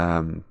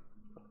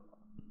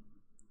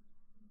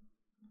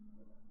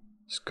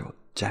 It's got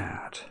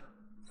dad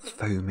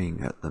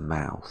foaming at the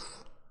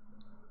mouth.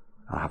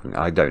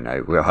 I don't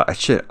know. Well,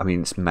 I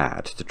mean, it's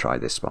mad to try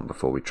this one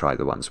before we try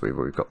the ones where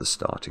we've got the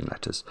starting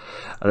letters.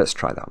 Let's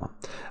try that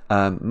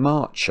one.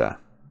 Marcher.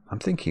 I'm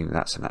thinking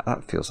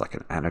that feels like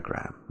an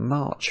anagram.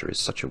 Marcher is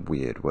such a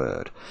weird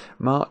word.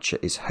 Marcher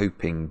is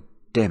hoping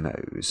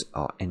demos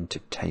are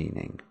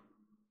entertaining.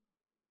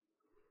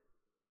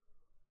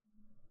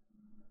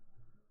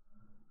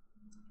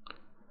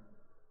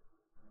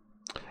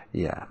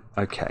 Yeah,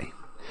 okay.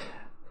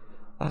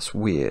 That's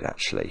weird,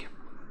 actually.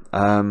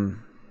 Well,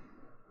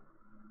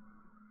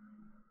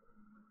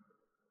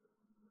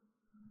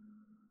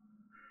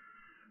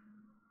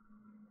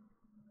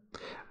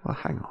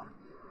 hang on.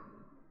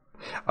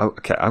 Oh,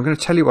 okay, I'm going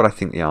to tell you what I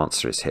think the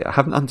answer is here. I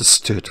haven't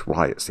understood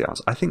why it's the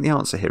answer. I think the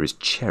answer here is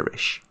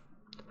cherish.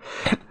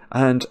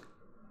 And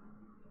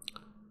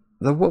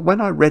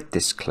when I read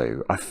this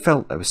clue, I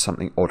felt there was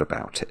something odd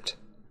about it.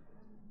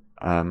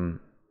 And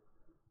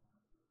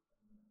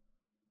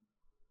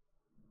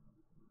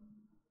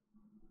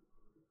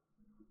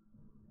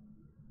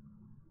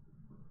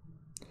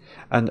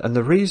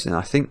the reason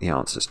I think the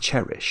answer is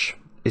cherish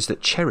is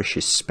that cherish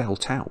is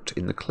spelt out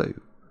in the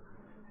clue.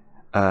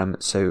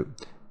 So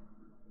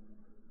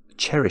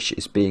cherish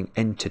is being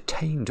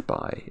entertained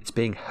by, it's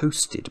being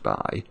hosted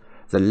by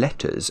the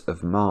letters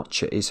of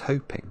Marcher is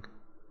hoping.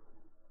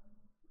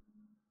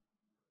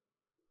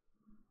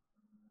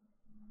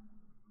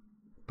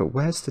 But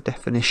where's the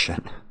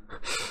definition?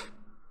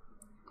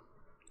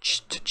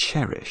 To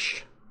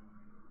cherish.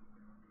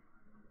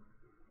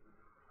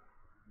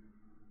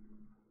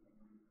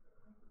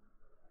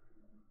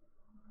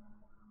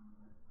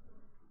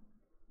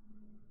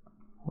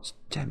 What's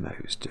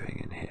demos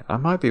doing in here? I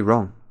might be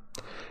wrong.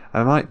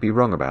 I might be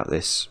wrong about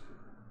this.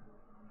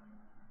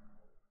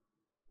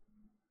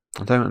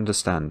 I don't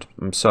understand.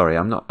 I'm sorry.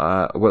 I'm not.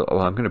 Well,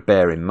 I'm going to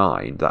bear in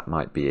mind that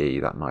might be E,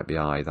 that might be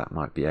I, that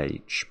might be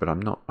H, but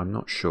I'm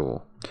not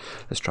sure.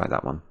 Let's try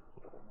that one.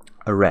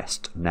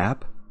 Arrest,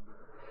 nab,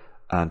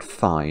 and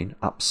fine,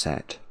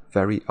 upset.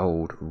 Very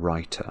old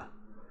writer.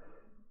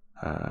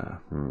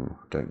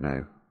 Don't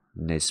know.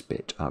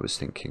 Nesbit. I was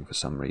thinking for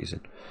some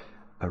reason.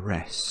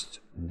 Arrest,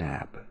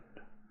 nab,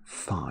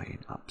 fine,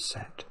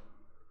 upset.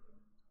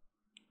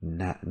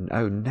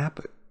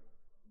 Nab.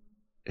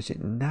 Is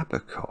it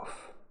Nabokov?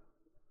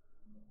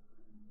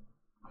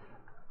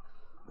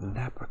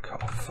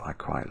 Nabokov, I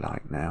quite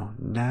like now.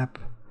 Now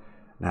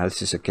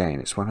this is again,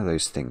 it's one of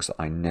those things that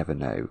I never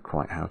know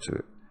quite how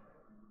to.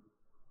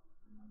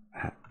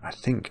 I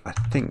think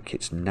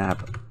it's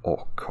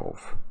Nabokov,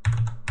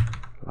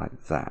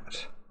 like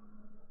that.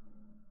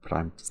 But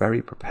I'm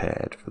very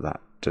prepared for that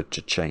to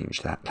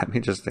change that. Let me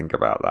just think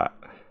about that.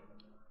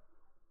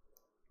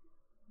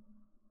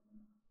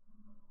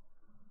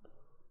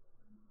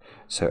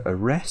 So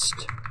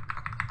arrest,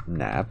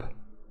 nab,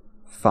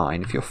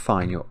 fine. If you're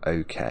fine, you're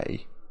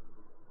okay.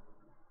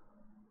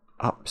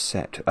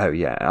 Upset. Oh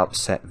yeah,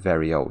 upset.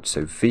 Very old.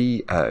 So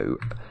VO.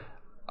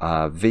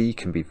 V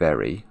can be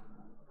very.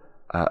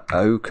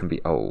 O can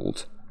be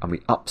old, and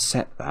we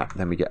upset that.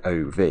 Then we get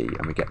OV,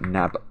 and we get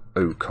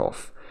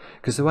Nabokov.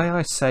 Because the way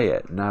I say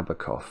it,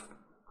 Nabokov,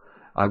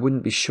 I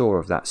wouldn't be sure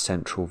of that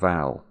central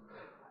vowel.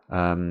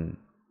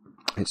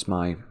 It's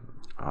my,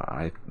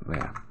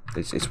 yeah,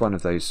 it's one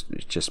of those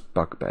just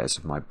bugbears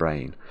of my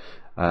brain.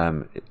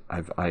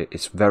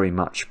 It's very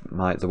much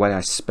the way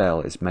I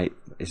spell is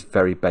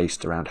very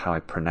based around how I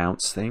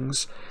pronounce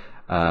things,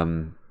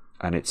 and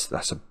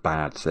that's a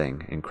bad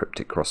thing in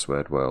cryptic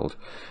crossword world.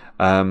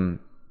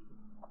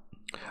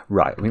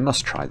 Right, we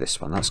must try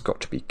this one. That's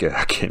got to be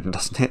Gherkin,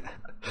 doesn't it?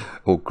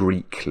 Or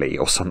Greekly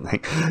or something.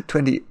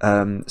 20.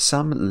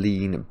 Some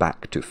lean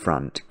back to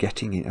front,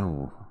 getting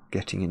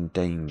in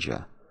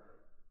danger.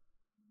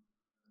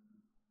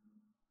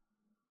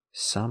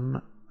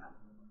 Some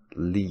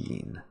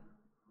lean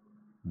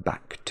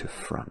back to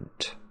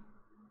front,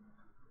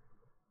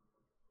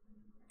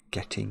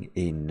 getting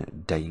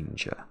in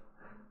danger.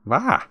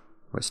 Ah,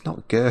 Well, it's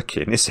not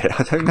gherkin, is it?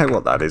 I don't know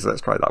what that is.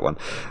 Let's try that one.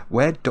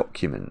 Where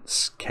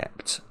documents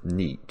kept.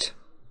 Neat.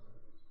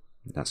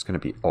 That's going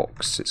to be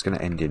ox. It's going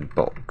to end in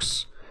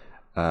box.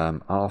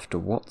 After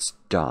what's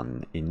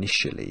done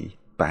initially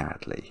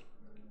badly.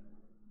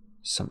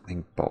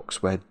 Something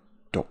box. Where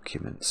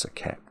documents are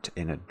kept.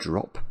 In a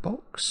drop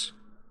box.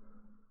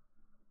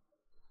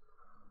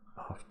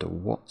 After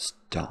what's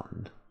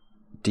done.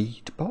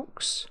 Deed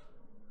box?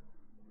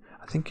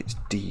 I think it's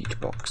deed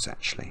box,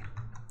 actually.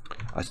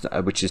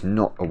 Which is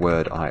not a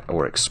word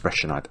or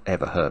expression I've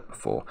ever heard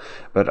before,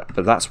 but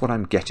that's what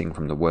I'm getting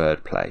from the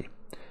wordplay.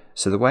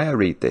 So the way I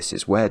read this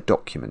is where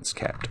documents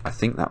kept. I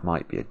think that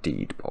might be a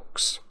deed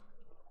box.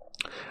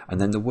 And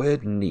then the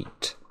word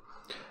neat.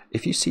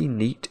 If you see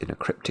neat in a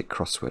cryptic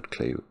crossword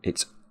clue,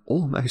 it's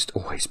almost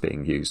always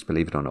being used,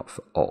 believe it or not,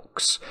 for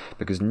ox,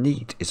 because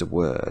neat is a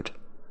word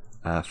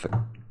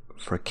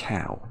for a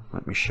cow.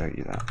 Let me show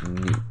you that.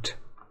 Neat.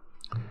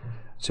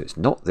 So it's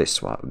not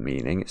this one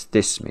meaning, it's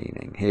this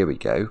meaning. Here we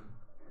go.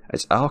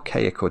 It's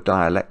archaic or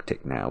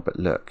dialectic now, but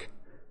look.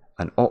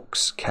 An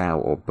ox, cow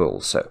or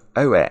bull. So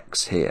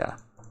OX here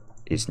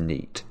is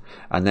neat.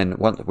 And then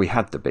we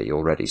had the B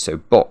already, so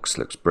box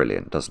looks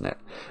brilliant, doesn't it?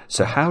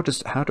 So how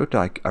did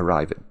I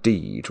arrive at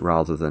deed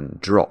rather than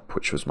drop,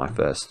 which was my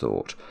first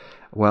thought?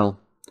 Well,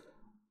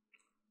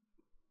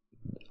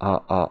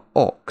 our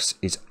ox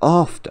is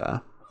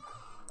after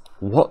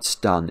what's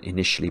done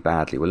initially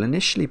badly. Well,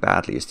 initially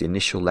badly is the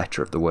initial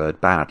letter of the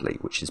word badly,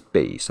 which is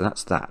B, so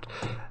that's that.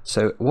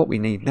 So what we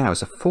need now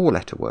is a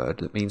four-letter word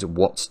that means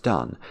what's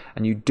done,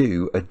 and you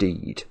do a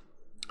deed.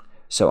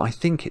 So I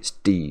think it's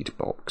deed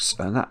box,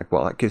 and that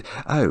gives.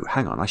 Oh,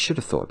 hang on, I should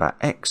have thought about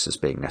X as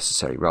being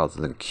necessary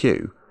rather than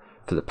Q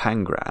for the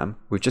pangram.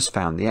 We've just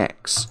found the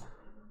X.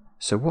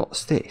 So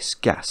what's this?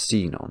 Gas,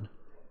 xenon,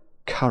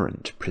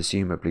 current,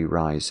 presumably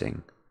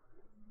rising.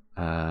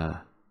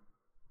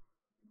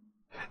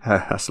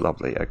 That's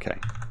lovely. Okay,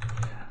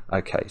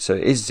 so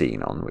it is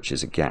xenon, which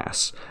is a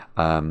gas.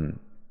 I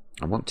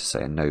want to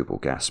say a noble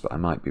gas, but I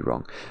might be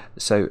wrong.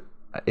 So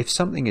if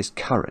something is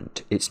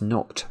current, it's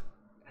not.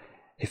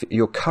 If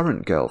your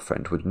current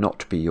girlfriend would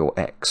not be your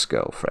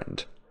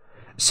ex-girlfriend.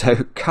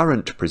 So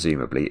current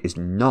presumably is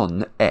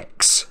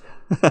non-ex.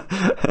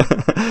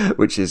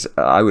 Which is,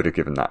 I would have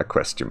given that a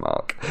question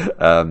mark.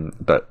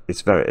 But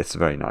it's a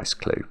very nice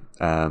clue.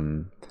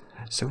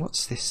 So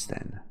what's this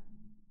then?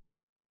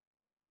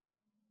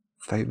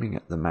 Foaming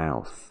at the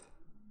mouth.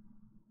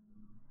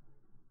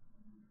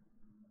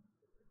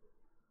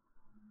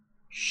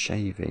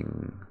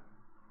 Shaving.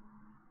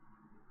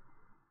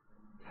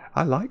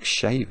 I like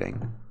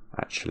shaving,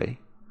 actually,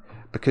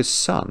 because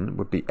sun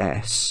would be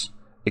S,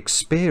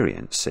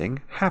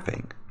 experiencing,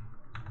 having.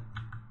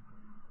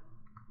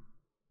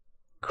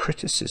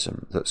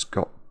 Criticism that's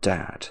got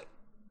dad.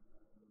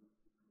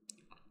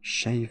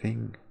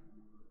 Shaving.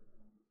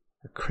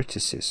 A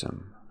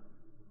criticism.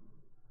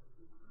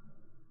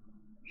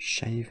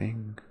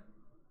 Shaving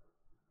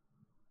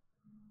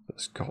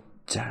that's got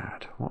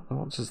dad.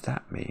 What does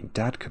that mean?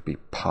 Dad could be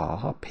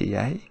pa,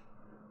 P-A.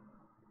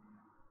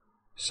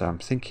 So I'm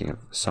thinking of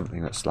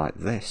something that's like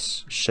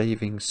this.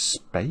 Shaving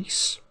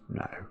space?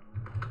 No.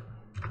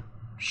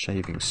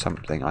 Shaving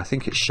something. I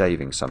think it's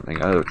shaving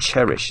something. Oh,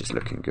 cherish is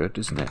looking good,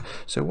 isn't it?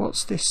 So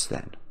what's this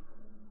then?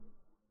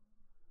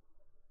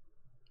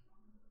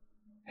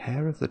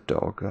 Hair of the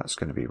dog. That's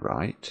going to be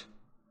right.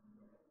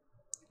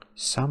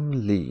 Some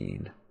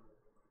lean.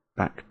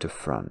 Back to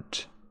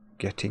front,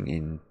 getting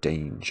in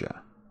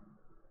danger.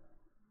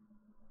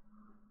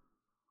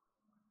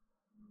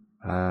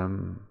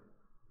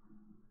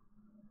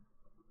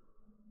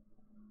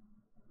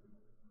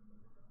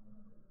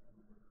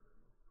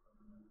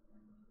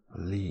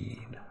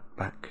 Lean,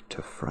 back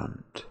to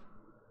front.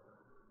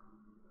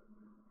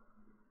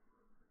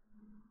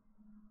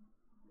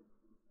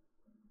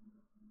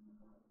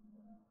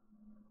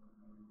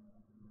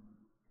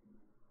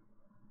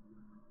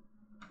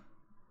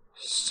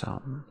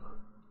 Some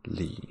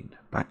lean,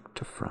 back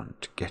to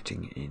front,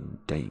 getting in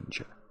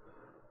danger.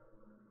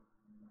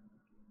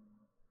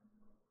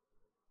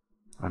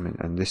 I mean,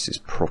 and this is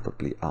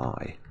probably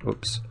I.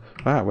 Oops.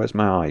 Ah, where's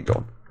my eye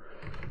gone?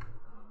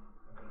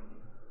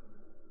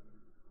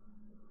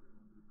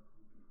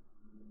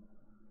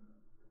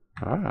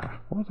 Ah,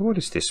 what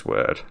is this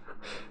word?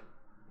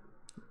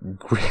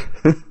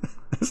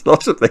 There's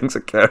lots of things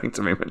occurring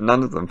to me, but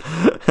none of them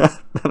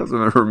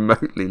are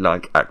remotely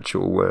like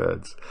actual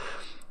words.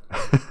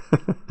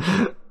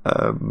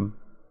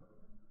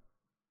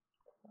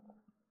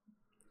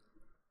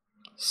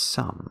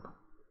 Some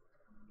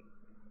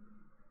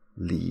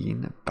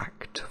lean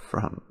back to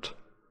front.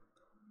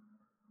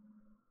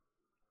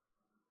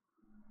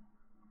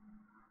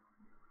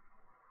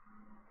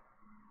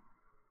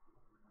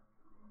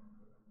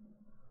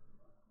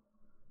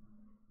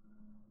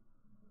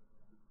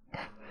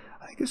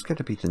 I think it's going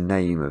to be the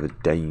name of a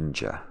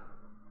danger.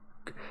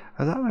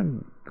 Oh, that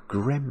one, a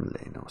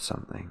gremlin or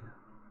something.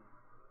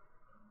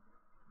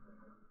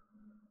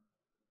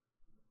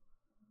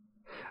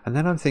 And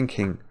then I'm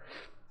thinking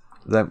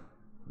that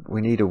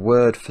we need a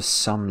word for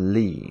some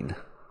lean.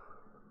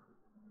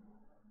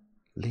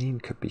 Lean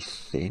could be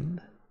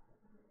thin.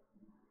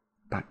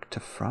 Back to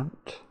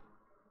front.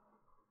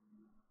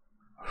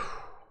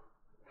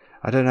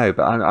 I don't know,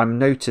 but I'm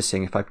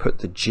noticing if I put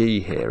the G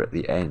here at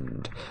the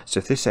end, so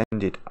if this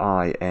ended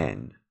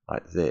IN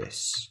like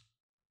this,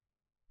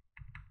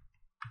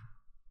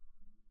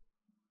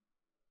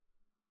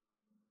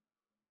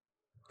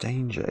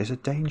 danger, is a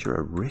danger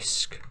a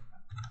risk?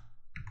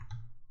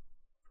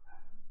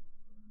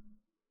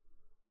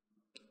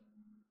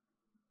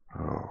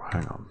 Oh,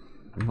 hang on,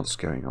 what's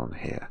going on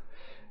here?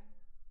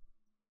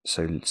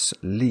 So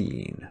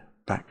lean,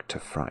 back to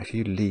front, if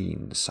you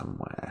lean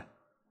somewhere,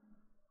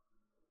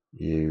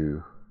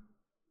 you...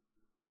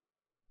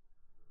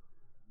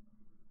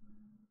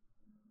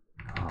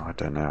 Oh, I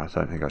don't know, I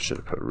don't think I should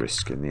have put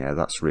risk in the air,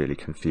 that's really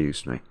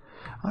confused me.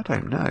 I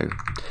don't know.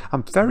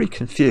 I'm very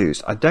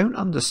confused. I don't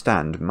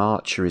understand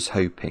Marcher is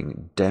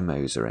hoping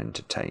demos are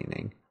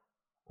entertaining,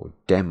 or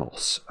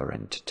demos are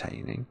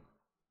entertaining.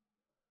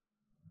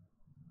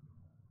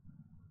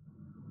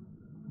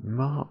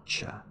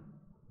 Marcher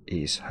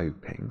is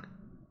hoping.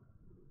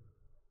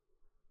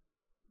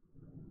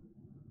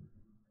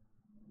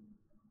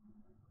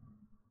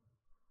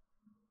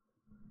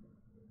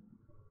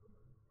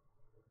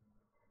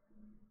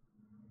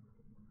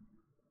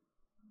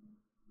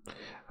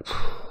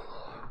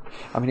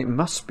 I mean, it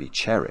must be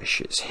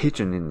cherish. It's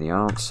hidden in the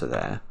answer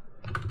there.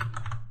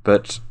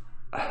 But,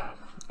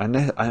 I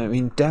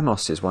mean,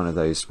 demos is one of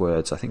those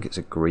words. I think it's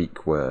a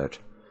Greek word.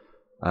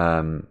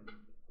 You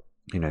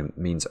know,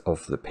 means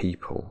of the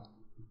people.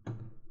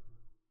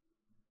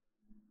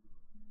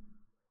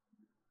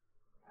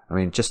 I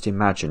mean, just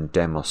imagine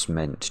demos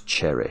meant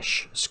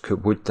cherish.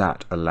 Would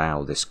that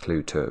allow this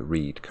clue to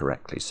read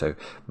correctly? So,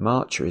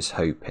 Marcher is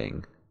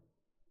hoping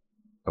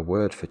a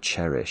word for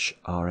cherish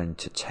are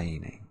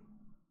entertaining.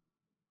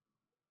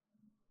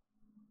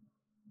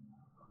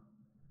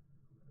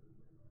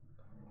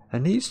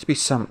 There needs to be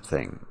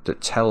something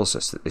that tells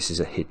us that this is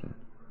a hidden,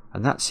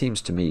 and that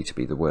seems to me to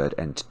be the word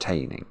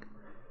entertaining,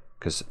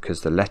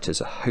 because the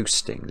letters are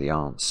hosting the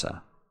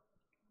answer.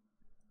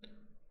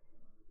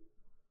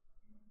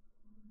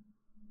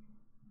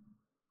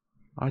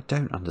 I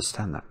don't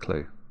understand that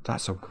clue.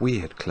 That's a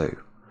weird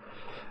clue.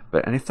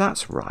 And if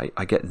that's right,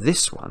 I get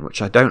this one,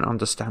 which I don't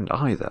understand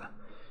either.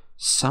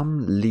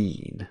 Some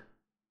lean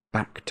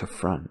back to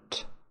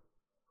front.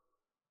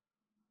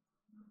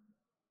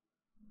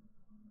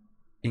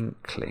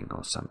 Inkling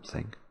or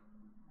something.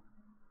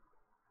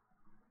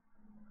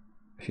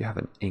 If you have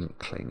an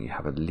inkling, you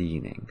have a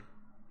leaning.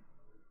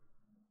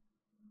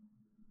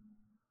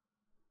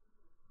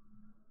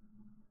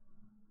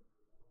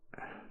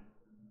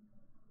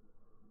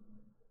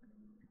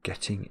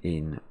 Getting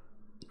in,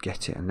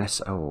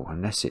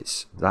 unless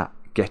it's that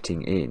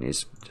getting in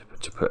is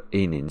to put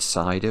in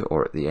inside it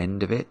or at the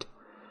end of it,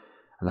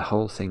 and the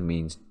whole thing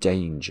means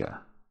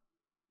danger.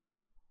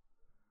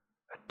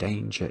 A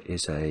danger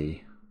is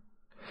a...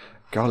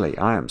 Golly,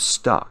 I am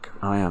stuck.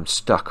 I am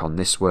stuck on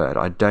this word.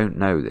 I don't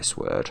know this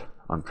word,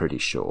 I'm pretty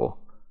sure.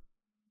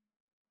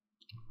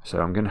 So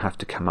I'm going to have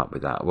to come up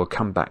with that. We'll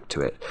come back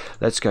to it.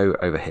 Let's go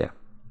over here.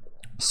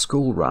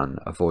 School run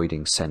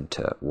avoiding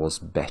centre was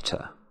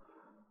better.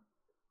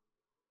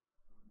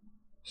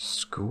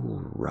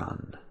 School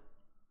run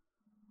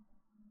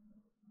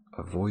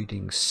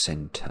avoiding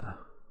centre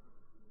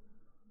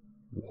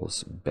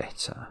was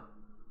better.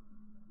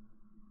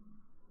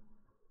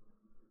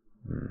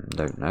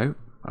 Don't know.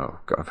 Oh,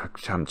 God, I've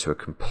come to a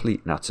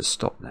complete and utter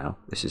stop now.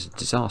 This is a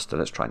disaster.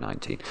 Let's try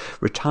 19.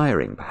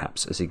 Retiring,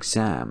 perhaps, as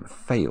exam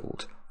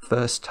failed.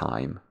 First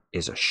time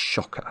is a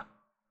shocker.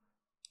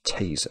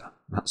 Taser.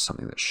 That's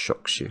something that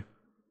shocks you.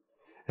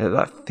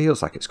 That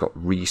feels like it's got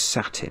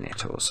resat in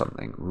it or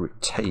something.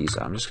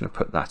 Taser. I'm just going to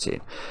put that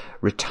in.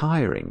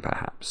 Retiring,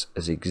 perhaps,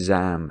 as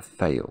exam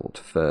failed.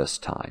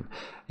 First time.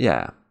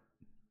 Yeah.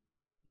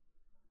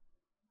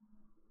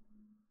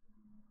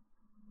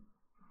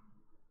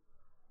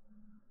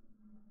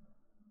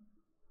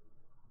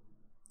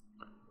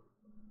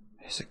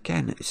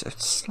 Again, it's a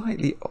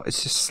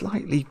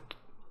slightly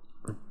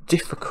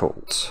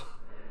difficult,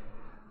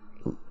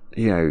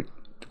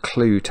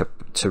 clue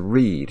to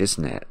read,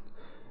 isn't it?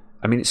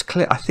 I mean, it's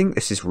clear. I think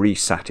this is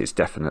resat is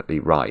definitely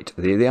right.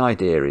 The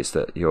idea is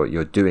that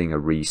you're doing a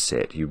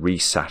resit. You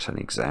resat an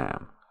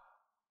exam,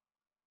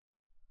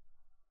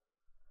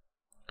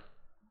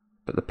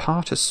 but the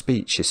part of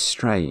speech is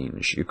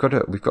strange. We've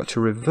got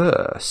to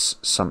reverse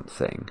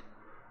something.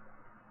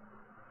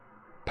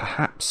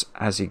 Perhaps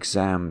as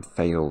exam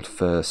failed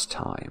first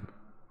time.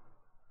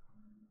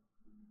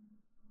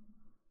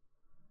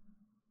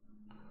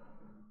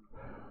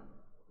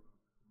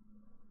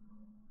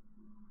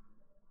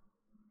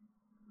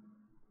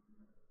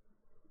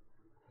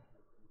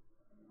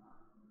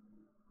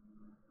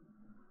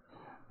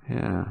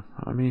 Yeah,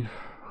 I mean,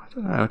 I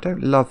don't know. I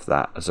don't love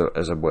that as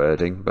a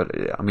wording, but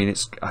I mean,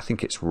 I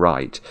think it's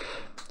right.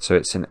 So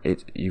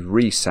you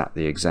resat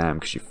the exam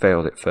because you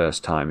failed it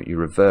first time. You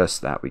reverse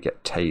that, we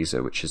get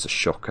taser, which is a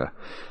shocker.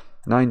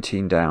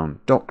 19 down.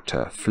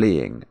 Doctor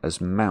fleeing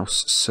as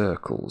mouse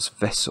circles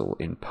vessel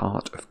in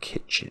part of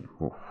kitchen.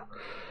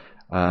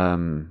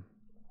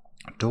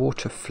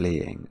 Daughter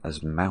fleeing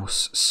as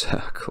mouse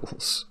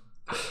circles.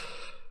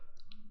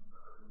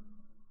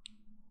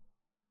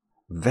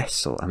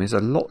 Vessel. I mean, there's a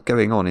lot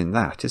going on in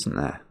that, isn't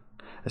there?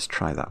 Let's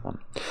try that one.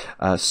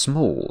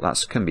 Small,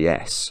 that can be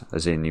S,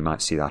 as in you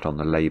might see that on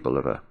the label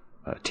of a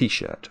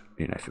t-shirt.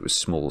 You know, if it was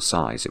small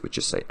size, it would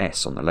just say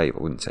S on the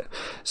label, wouldn't it?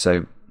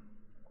 So,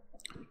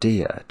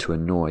 dear to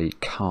annoy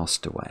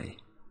castaway.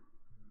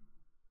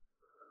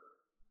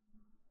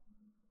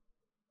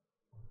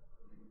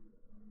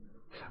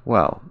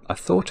 Well, I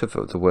thought of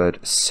the word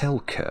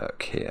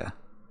Selkirk here.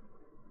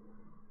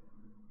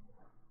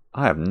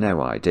 I have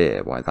no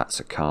idea why that's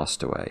a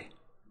castaway.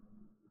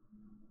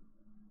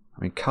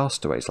 I mean,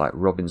 castaway's like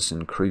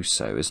Robinson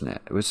Crusoe, isn't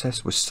it? Was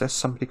there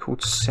somebody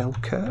called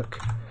Selkirk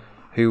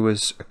who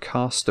was a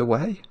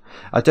castaway?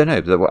 I don't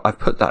know, but I've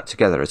put that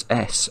together as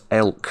S,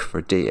 elk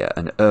for deer,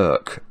 and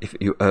irk. If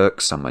you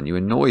irk someone, you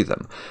annoy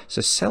them.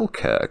 So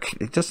Selkirk,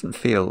 it doesn't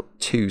feel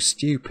too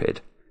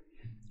stupid.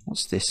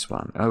 What's this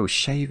one? Oh,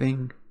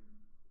 shaving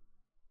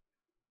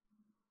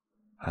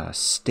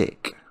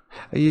stick.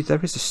 There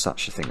is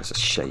such a thing as a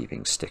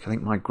shaving stick. I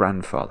think my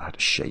grandfather had a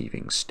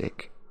shaving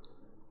stick.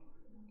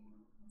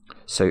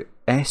 So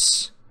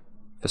S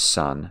for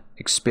son,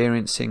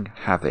 experiencing,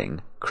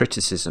 having,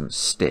 criticism,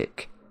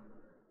 stick,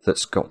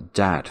 that's got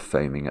dad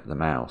foaming at the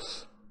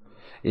mouth.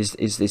 Is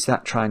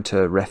that trying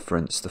to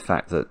reference the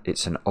fact that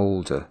it's an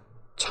older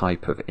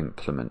type of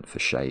implement for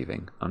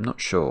shaving? I'm not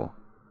sure.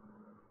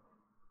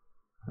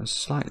 It's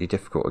slightly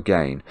difficult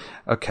again.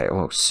 Okay,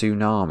 well,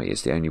 tsunami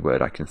is the only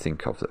word I can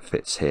think of that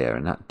fits here,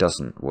 and that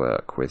doesn't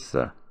work with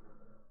the...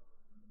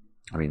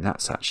 I mean,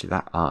 that's actually...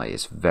 that I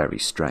is very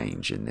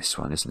strange in this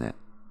one, isn't it?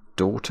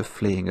 Daughter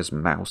fleeing as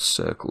mouse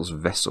circles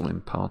vessel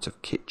in part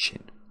of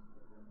kitchen.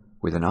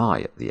 With an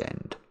I at the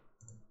end.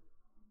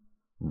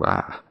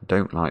 Wow,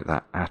 don't like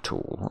that at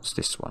all. What's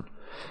this one?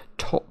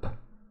 Top.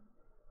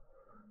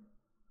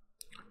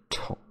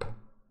 Top.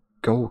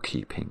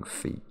 Goalkeeping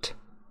feat.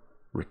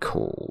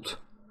 Recalled.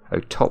 Oh,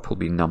 top will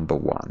be number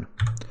 1.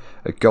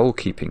 A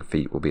goalkeeping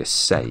feat will be a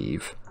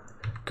save.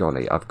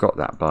 Golly, I've got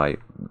that by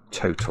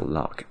total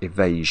luck.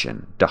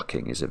 Evasion.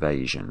 Ducking is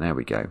evasion. There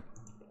we go.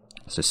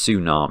 So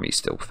tsunami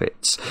still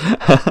fits.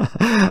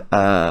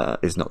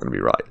 It's not going to be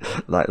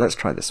right. Like, let's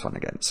try this one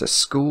again. So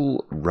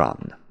school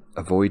run.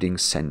 Avoiding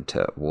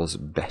centre was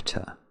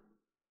better.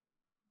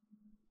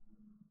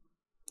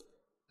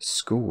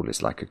 School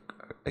is like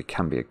it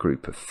can be a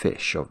group of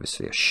fish,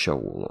 obviously a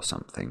shoal or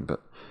something,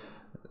 but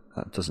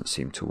that doesn't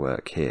seem to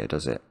work here,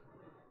 does it?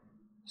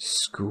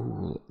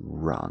 School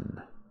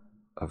run.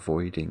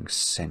 Avoiding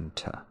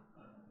centre.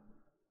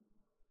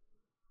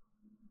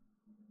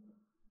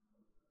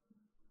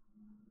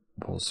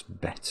 Was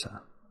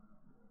better.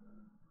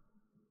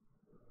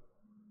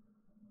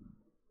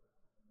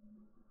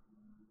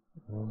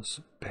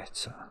 Was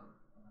better.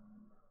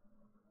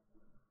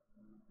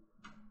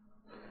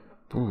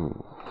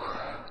 Ooh.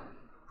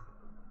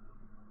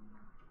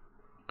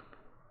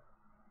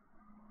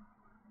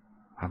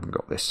 I haven't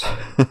got this.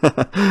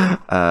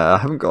 I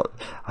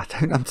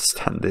don't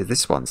understand it.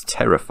 This one's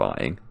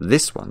terrifying.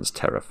 This one's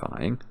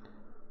terrifying.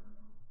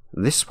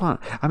 This one.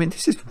 I mean,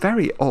 this is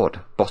very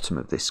odd, bottom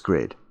of this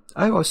grid.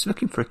 Oh, I was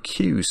looking for a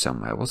Q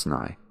somewhere, wasn't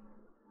I?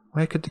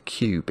 Where could the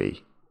Q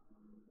be?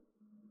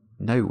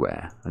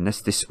 Nowhere,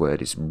 unless this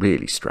word is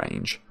really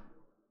strange.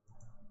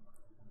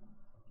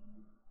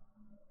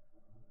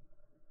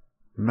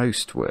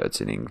 Most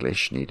words in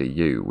English need a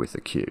U with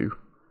a Q.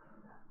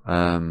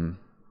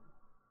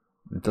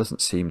 There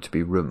doesn't seem to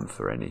be room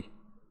for any.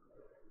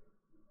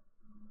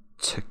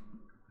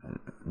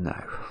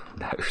 No,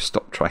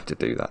 stop trying to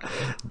do that.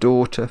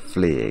 Daughter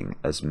fleeing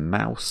as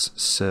mouse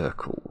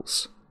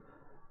circles.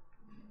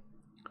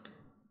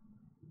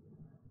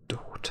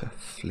 Daughter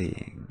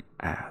fleeing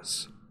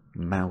as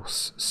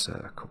mouse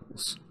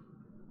circles.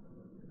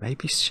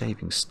 Maybe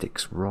shaving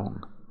stick's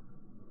wrong.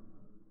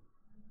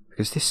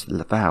 Because this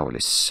vowel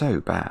is so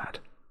bad.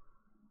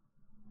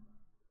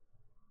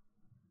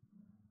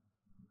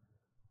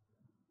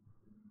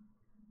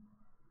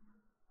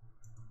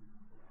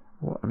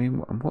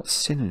 What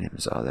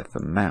synonyms are there for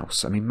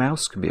mouse? I mean,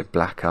 mouse can be a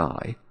black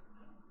eye.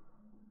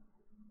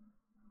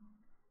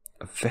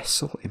 A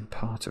vessel in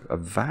part of a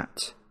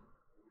vat.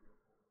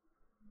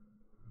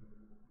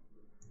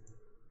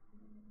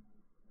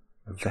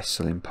 A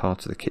vessel in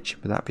part of the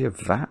kitchen. Would that be a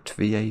vat?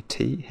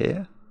 V-A-T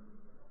here?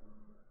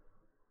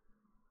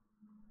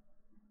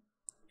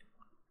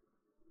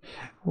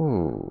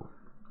 Oh,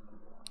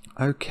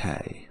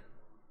 okay.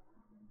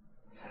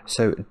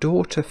 So,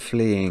 daughter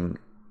fleeing.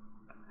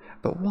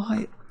 But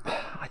why?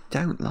 I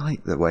don't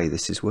like the way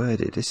this is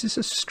worded. This is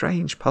a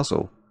strange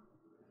puzzle.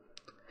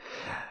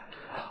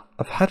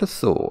 I've had a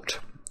thought,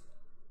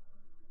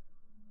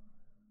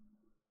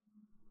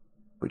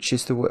 which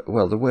is the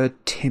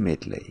word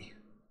timidly.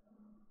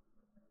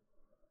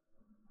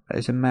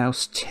 Is a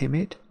mouse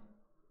timid?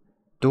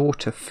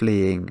 Daughter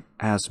fleeing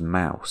as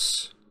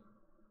mouse.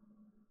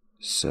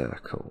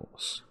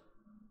 Circles.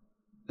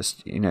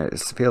 You know, it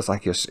feels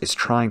like it's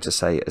trying to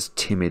say as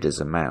timid as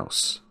a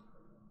mouse.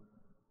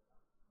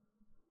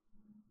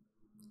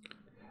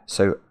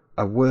 So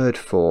a word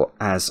for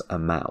as a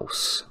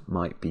mouse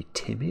might be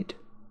timid.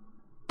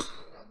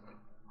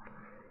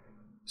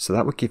 So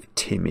that would give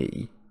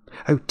Timmy.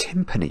 Oh,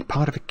 timpani,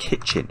 part of a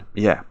kitchen.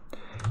 Yeah,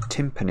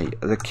 timpani.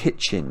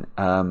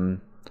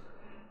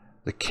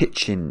 The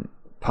kitchen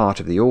part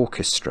of the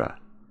orchestra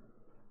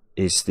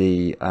is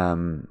the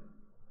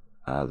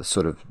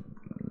sort of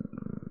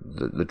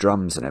the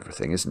drums and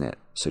everything, isn't it?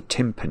 So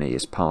timpani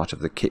is part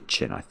of the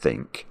kitchen, I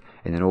think,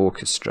 in an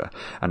orchestra,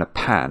 and a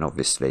pan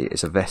obviously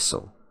is a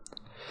vessel.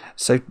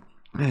 So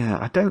yeah,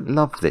 I don't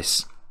love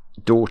this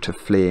daughter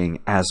fleeing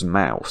as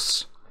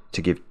mouse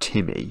to give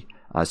Timmy,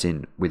 as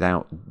in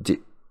without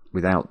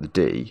the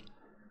D.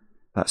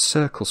 That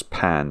circles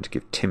pan to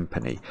give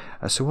timpani.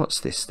 So what's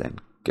this then?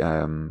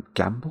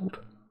 Gambled?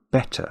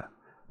 Better.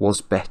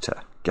 Was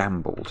better.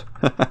 Gambled.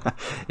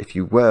 If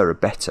you were a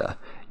better,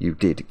 you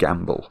did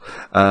gamble.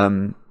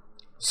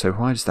 So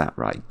why is that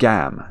right?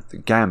 Gam. The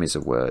gam is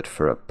a word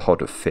for a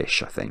pod of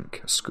fish, I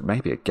think.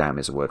 Maybe a gam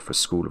is a word for a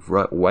school of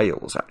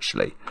whales,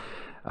 actually.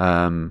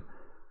 And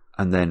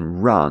then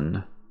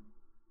run,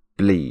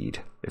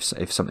 bleed.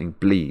 If something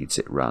bleeds,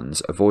 it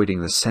runs.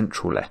 Avoiding the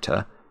central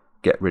letter,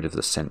 get rid of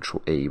the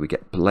central E. We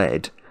get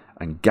bled,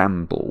 and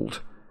gambled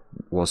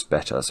was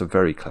better. That's a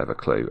very clever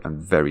clue and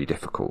very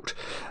difficult.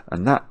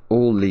 And that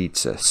all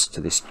leads us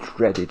to this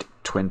dreaded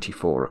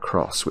 24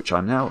 across, which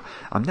I'm now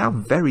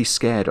very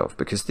scared of,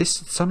 because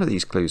some of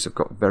these clues have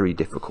got very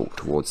difficult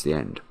towards the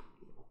end.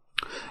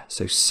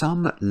 So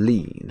some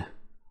lean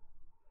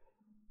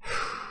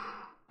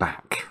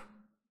back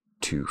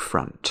to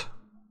front.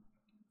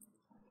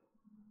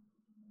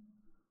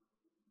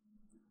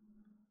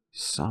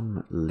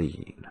 Some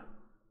lean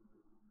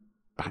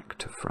back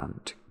to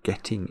front,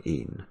 getting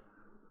in.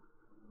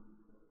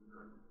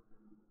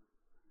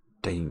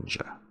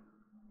 Danger.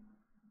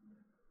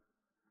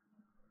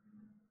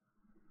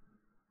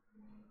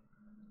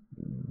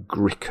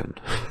 Gricken.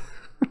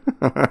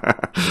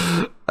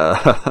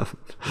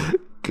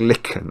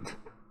 Glicken.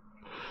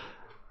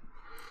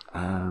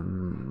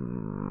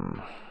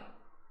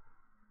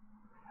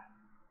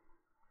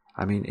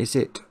 I mean, is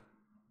it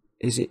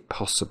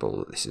possible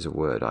that this is a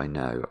word I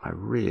know? I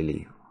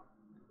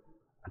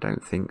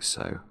don't think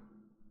so.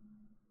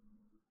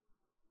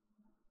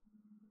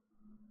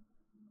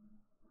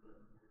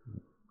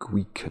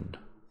 Gweeken.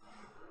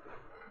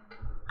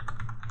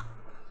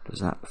 Does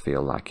that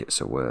feel like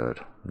it's a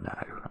word? No,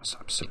 that's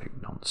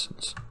absolute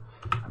nonsense.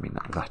 I mean,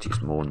 that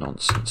is more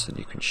nonsense than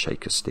you can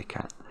shake a stick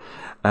at.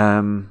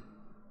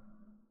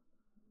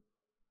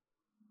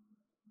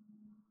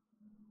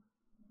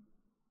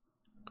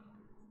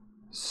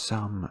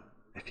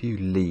 If you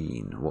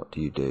lean, what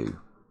do?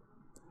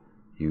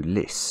 You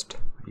list,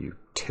 you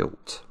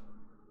tilt.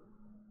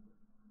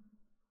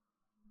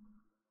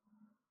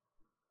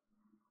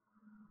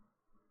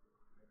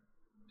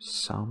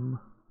 Some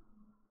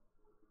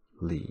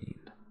lean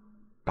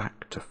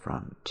back to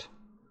front,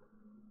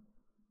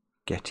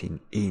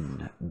 getting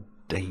in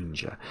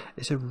danger.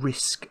 Is a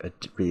risk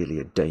really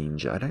a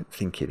danger? I don't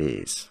think it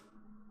is.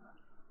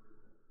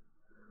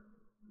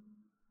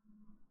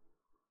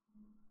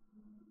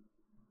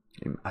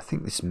 I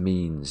think this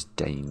means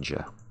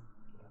danger.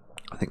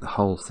 I think the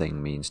whole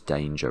thing means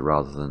danger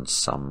rather than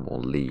some or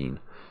lean.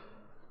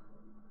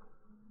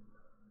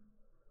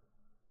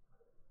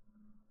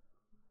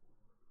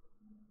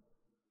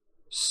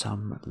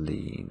 Some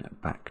lean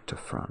back to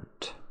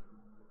front.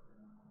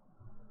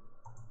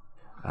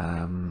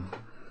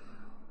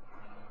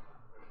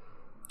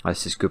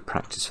 This is good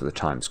practice for the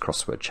Times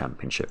Crossword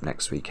Championship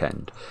next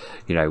weekend.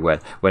 You know,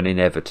 when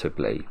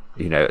inevitably,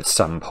 you know, at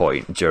some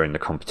point during the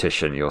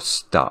competition you're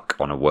stuck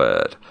on a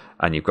word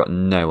and you've got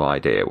no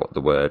idea what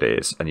the word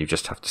is, and you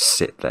just have to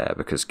sit there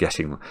because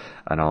getting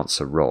an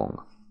answer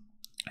wrong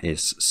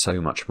is so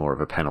much more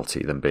of a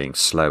penalty than being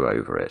slow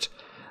over it.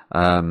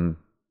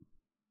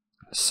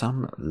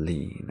 Some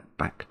lean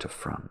back to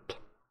front.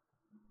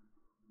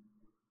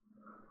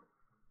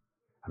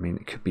 I mean,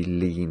 it could be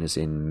lean as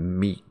in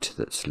meat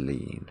that's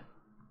lean.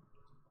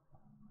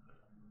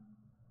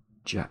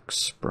 Jack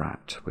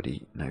Sprat would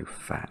eat no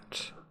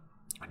fat,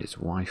 and his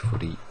wife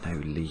would eat no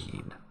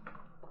lean.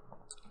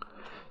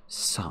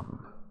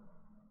 Some.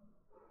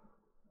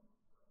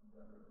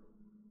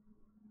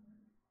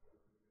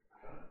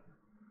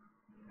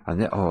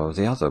 And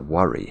the other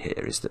worry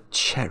here is that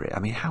cherish.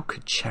 I mean, how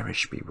could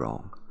cherish be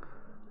wrong?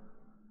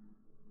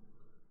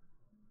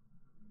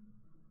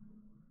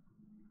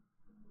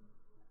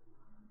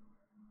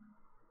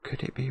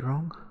 Could it be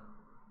wrong?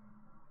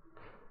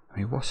 I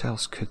mean, what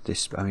else could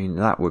this be? I mean,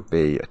 that would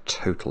be a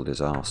total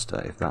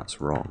disaster if that's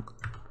wrong.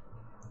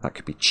 That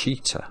could be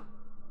cheetah.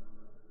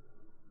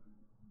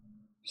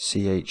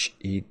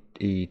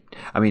 C-H-E-E.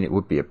 I mean, it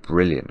would be a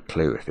brilliant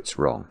clue if it's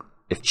wrong.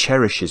 If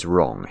cherish is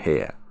wrong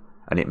here,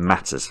 and it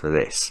matters for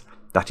this,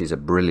 that is a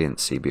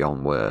brilliancy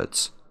beyond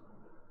words.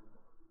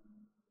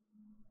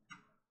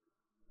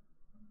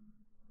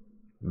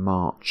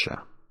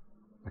 Marcher.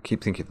 I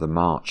keep thinking of the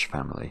March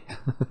Family.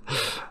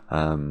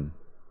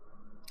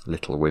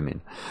 Little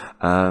Women.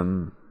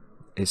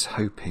 Is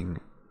hoping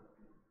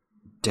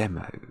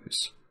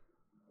demos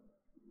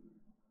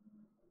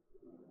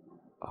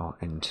are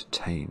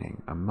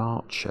entertaining. A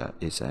marcher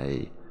is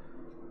a...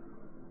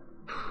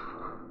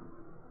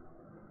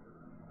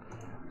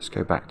 Let's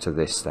go back to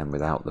this then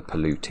without the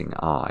polluting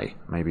eye.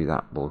 Maybe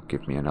that will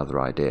give me another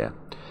idea.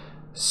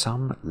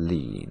 Some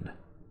lean.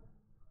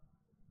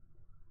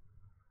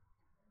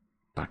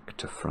 Back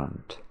to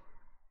front.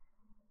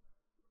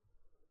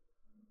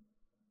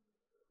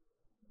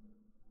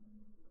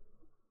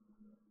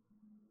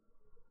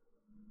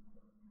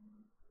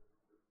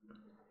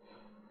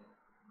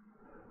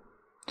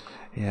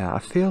 Yeah, I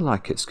feel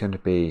like it's going to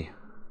be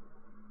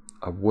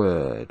a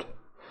word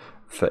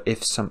for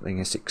if something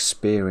is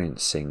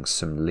experiencing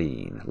some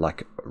lean,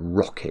 like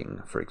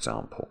rocking, for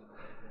example.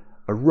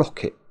 A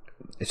rocket,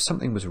 if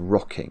something was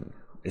rocking,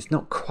 it's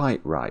not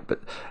quite right,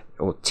 but,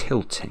 or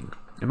tilting.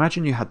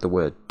 Imagine you had the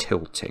word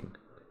tilting.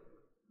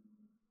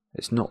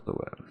 It's not the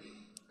word.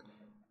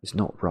 It's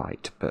not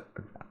right,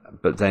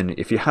 but then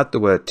if you had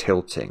the word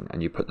tilting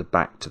and you put the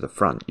back to the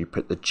front, you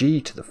put the G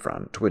to the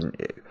front, wouldn't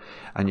you?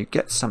 And you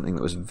get something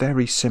that was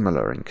very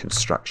similar in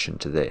construction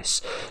to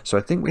this. So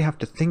I think we have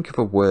to think of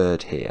a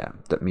word here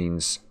that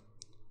means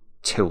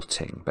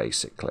tilting,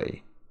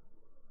 basically,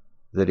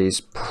 that is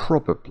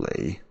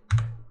probably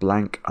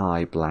blank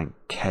I blank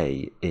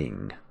K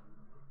ing.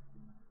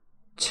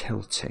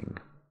 Tilting.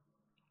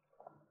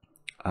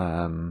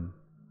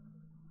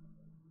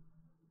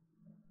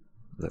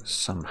 That's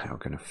somehow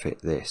going to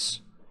fit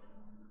this.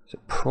 So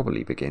it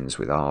probably begins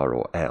with R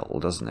or L,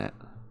 doesn't it?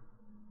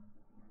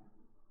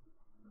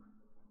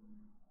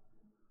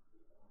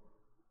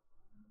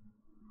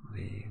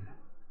 Lean.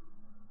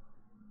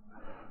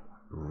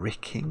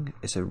 Ricking?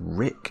 Is a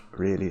rick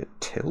really a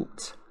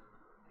tilt?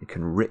 You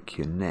can rick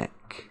your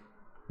neck.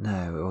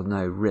 No, or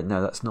no,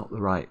 no, that's not the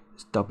right.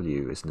 It's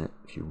W, isn't it?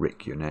 If you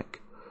rick your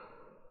neck.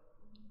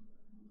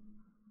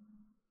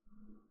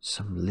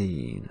 Some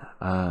lean.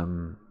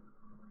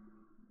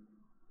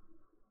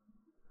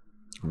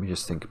 Let me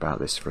just think about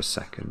this for a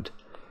second.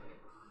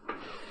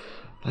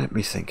 Let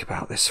me think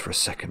about this for a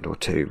second or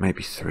two,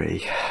 maybe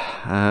three.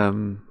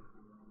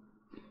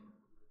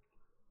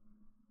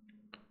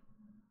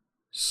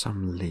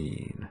 Some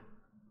lean.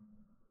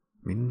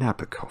 I mean,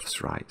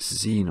 Nabokov's right.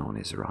 Xenon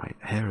is right.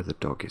 Hair of the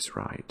Dog is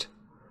right.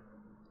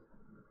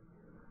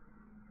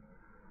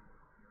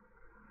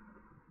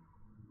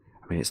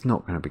 I mean, it's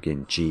not going to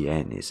begin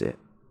GN, is it?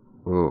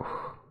 Ugh.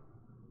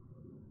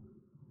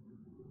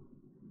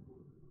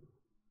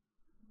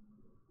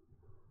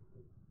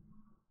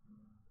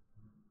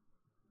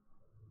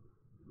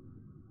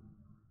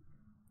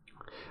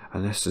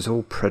 And this is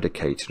all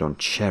predicated on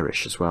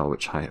cherish as well,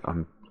 which I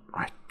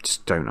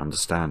just don't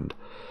understand.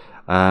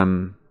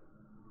 Now,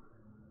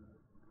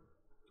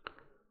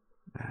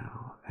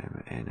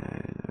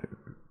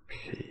 M-N-O-P.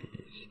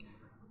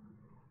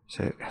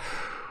 So,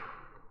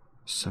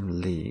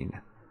 some lean.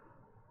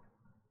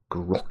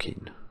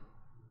 Grocking.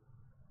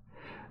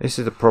 This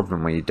is the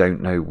problem when you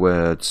don't know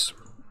words.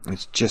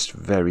 It's just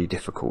very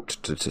difficult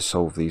to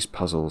solve these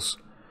puzzles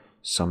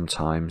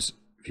sometimes.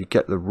 If you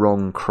get the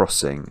wrong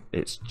crossing,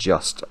 it's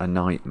just a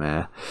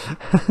nightmare.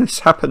 It's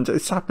happened,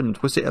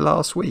 was it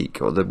last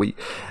week or the week?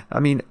 I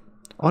mean,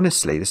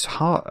 honestly, this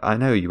hard. I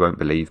know you won't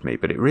believe me,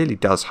 but it really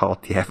does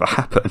hardly ever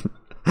happen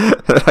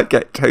that I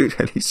get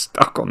totally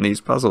stuck on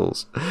these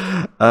puzzles.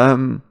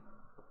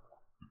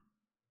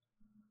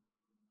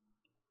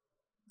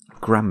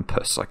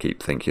 Grampus, I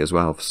keep thinking as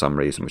well for some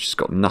reason, which has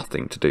got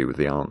nothing to do with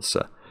the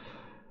answer.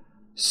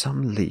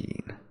 Some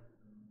lean.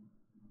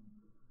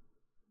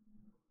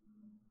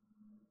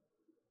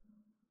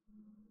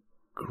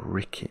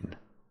 Grickin.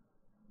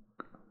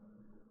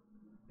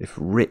 If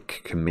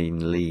Rick can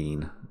mean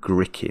lean,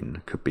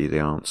 grickin could be the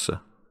answer.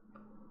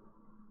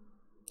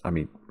 I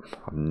mean,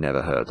 I've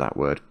never heard that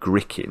word.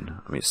 Grickin.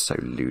 I mean, it's so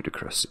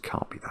ludicrous. It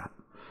can't be that.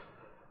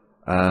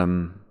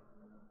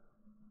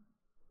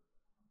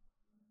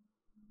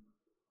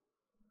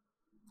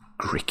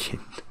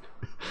 Grickin.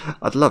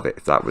 I'd love it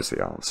if that was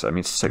the answer. I mean,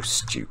 it's so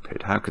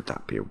stupid. How could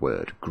that be a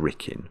word?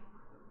 Grickin.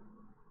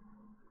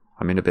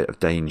 I'm in a bit of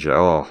danger.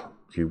 Oh,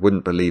 you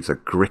wouldn't believe the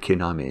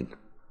grickin I'm in.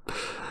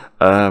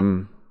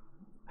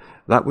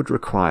 That would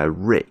require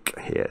Rick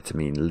here to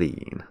mean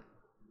lean,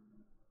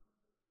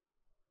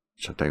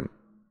 which I don't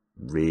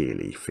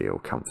really feel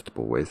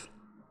comfortable with.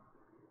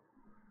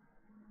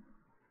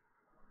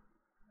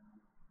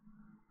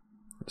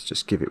 Let's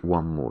just give it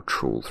one more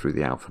trawl through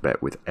the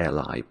alphabet with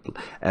L-I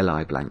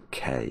blank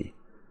K.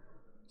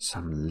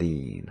 Some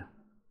lean.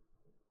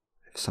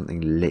 If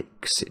something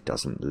licks, it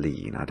doesn't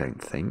lean, I don't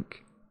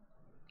think.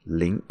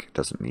 Link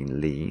doesn't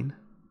mean lean.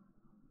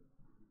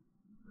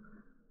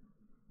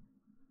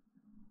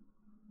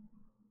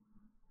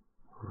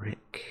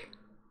 Rick.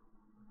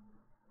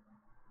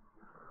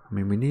 I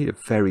mean, we need a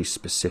very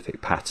specific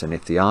pattern.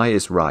 If the I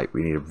is right,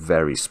 we need a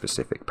very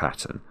specific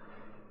pattern.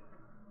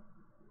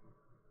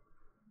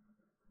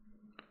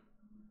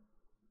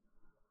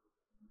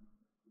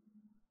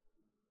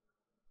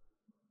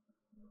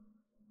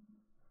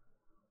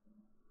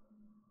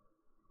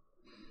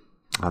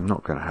 I'm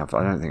not going to have,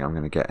 I don't think I'm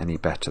going to get any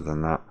better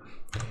than that.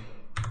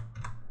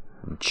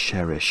 And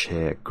cherish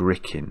here,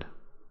 grickin.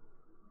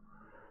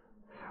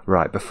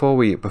 Right, before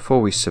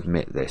we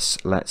submit this,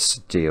 let's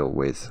deal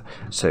with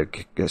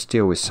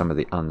some of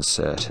the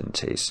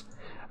uncertainties.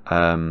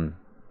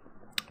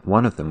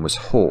 One of them was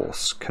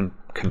horse. Can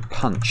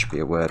punch be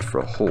a word for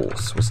a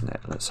horse, wasn't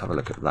it? Let's have a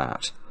look at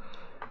that.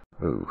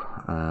 Oh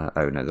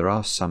no, there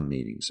are some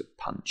meanings of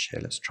punch here.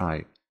 Let's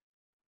try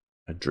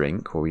a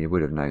drink, or you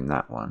would have known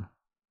that one.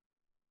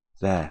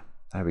 There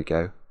we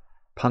go.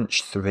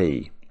 Punch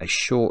 3, a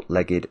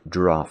short-legged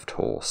draft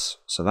horse.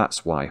 So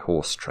that's why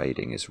horse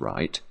trading is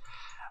right.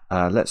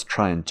 Let's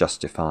try and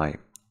justify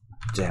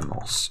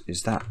demos.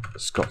 Is that,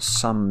 it's got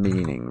some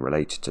meaning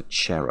related to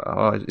chera.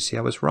 Oh, see,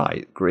 I was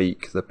right.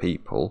 Greek, the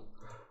people.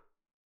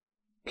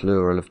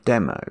 Plural of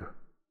demo.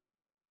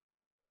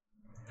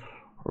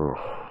 Oh,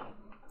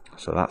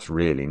 so that's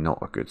really not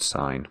a good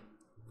sign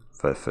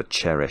for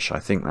cherish. I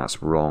think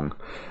that's wrong,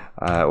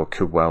 or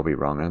could well be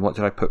wrong. And what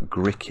did I put?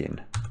 Grickin.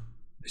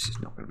 This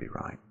is not going to be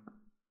right.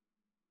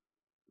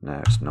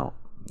 No, it's not.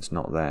 It's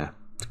not there.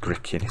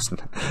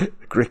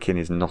 Grickin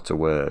is not a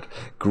word.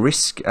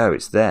 Oh,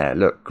 it's there.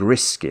 Look,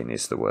 griskin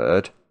is the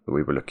word that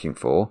we were looking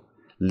for.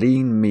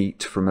 Lean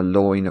meat from a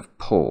loin of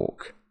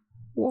pork.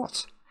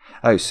 What?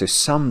 Oh, so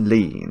some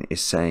lean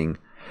is saying,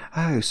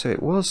 oh, so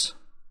it was.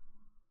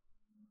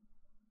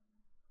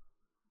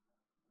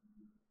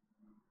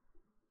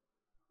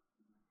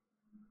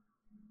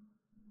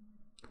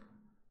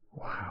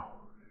 Wow.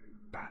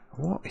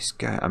 What is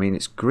going? I mean,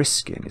 it's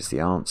griskin is the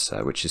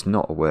answer, which is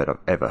not a word I've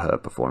ever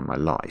heard before in my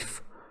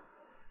life.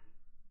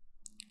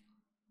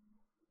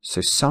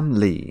 So some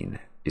lean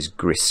is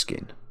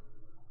griskin.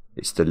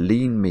 It's the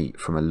lean meat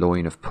from a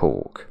loin of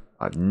pork.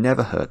 I've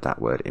never heard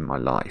that word in my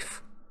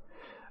life.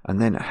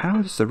 And then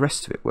how does the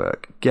rest of it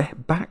work?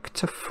 Get back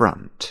to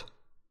front.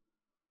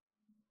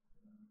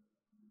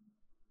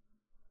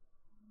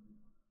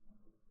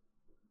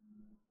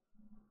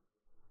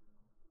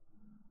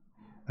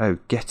 Oh,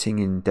 getting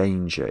in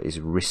danger is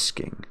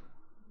risking.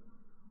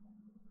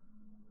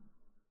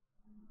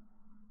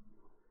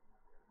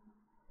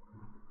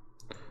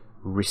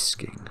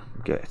 Risking,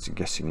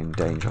 getting in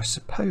danger, I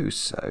suppose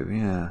so,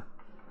 yeah.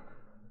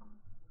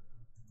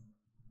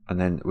 And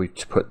then we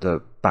put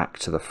the back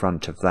to the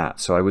front of that.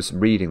 So I was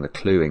reading the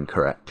clue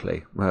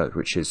incorrectly,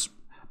 which is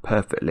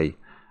perfectly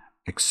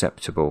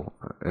acceptable.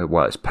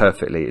 Well,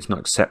 it's not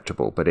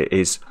acceptable, but it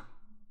is.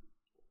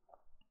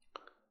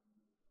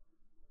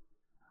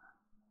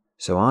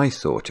 So I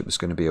thought it was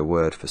going to be a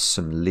word for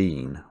some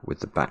lean with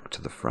the back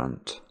to the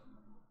front.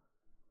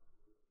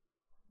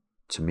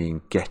 To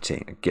mean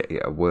getting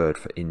a word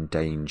for in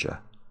danger.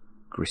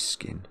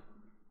 Griskin.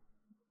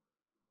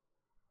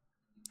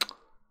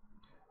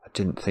 I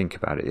didn't think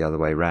about it the other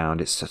way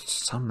round. It's just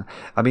some.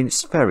 I mean,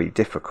 it's very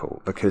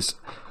difficult because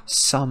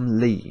some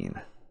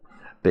lean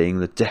being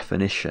the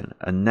definition,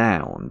 a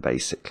noun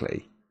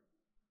basically,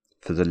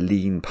 for the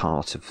lean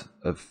part of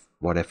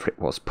whatever it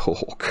was,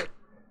 pork.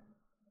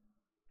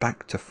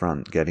 Back to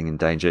front, getting in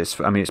danger.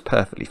 I mean, it's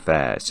perfectly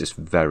fair. It's just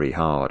very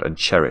hard. And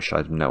cherish, I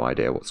have no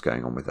idea what's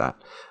going on with that.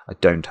 I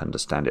don't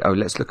understand it. Oh,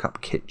 let's look up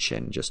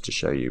kitchen just to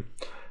show you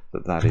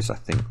that is, I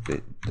think,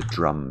 the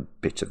drum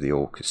bit of the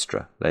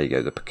orchestra. There you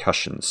go, the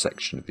percussion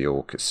section of the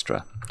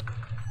orchestra.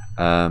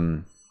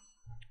 And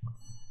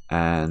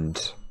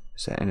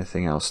is there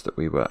anything else that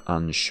we were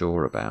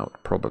unsure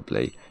about?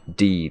 Probably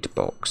deed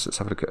box. Let's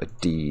have a look at a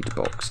deed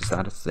box. Is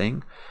that a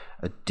thing?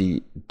 A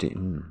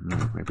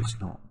no, maybe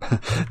it's not.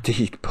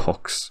 Deed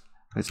box.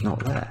 It's not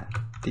there.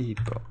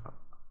 Deed box.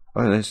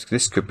 Oh,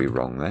 this could be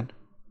wrong then.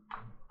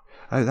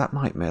 Oh, that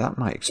might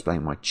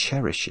explain why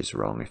cherish is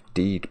wrong if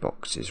deed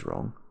box is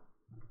wrong.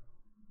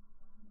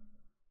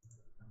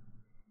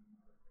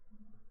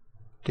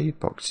 Deed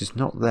box is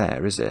not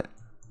there, is it?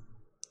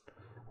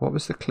 What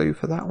was the clue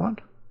for that one?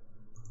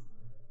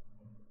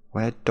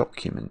 Where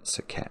documents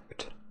are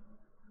kept.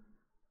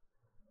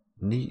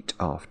 Neat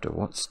after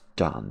what's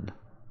done.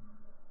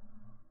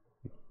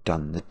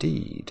 Done the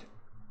deed.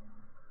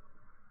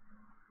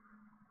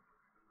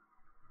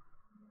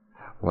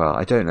 Well,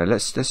 I don't know.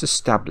 Let's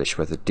establish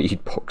whether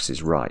deed box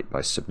is right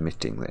by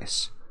submitting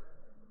this,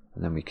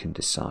 and then we can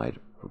decide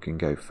if we can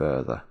go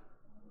further.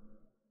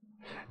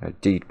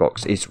 Deed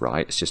box is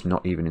right. It's just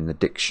not even in the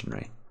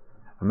dictionary.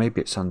 Or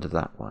maybe it's under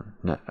that one.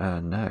 No,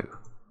 no.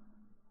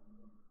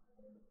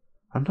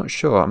 I'm not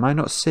sure. Am I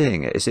not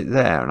seeing it? Is it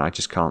there and I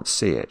just can't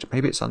see it?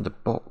 Maybe it's under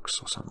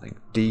box or something.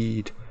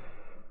 Deed.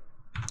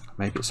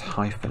 Maybe it's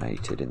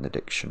hyphenated in the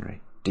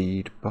dictionary.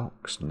 Deed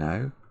box.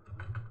 No.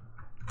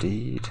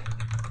 Deed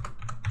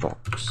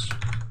box.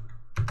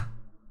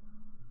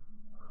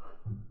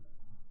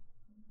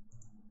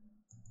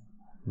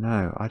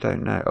 No, I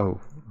don't know.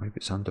 Oh, maybe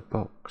it's under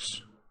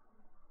box.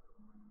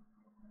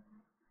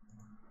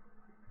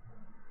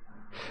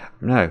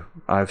 No,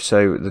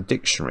 so the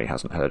dictionary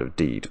hasn't heard of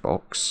deed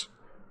box.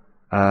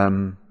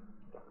 Well,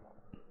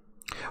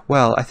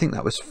 I think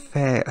that was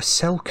fair.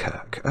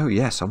 Selkirk. Oh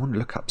yes, I want to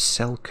look up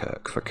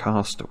Selkirk for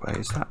castaway.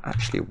 Is that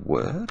actually a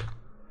word?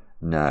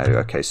 No.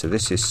 Okay, so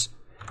this is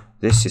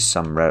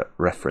some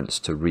reference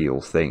to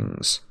real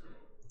things,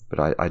 but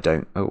I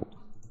don't. Oh,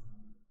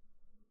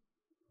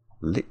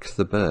 lick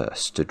the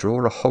burse, to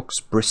draw a hog's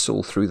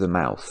bristle through the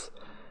mouth,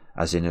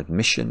 as in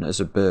admission as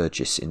a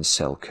burgess in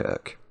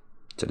Selkirk.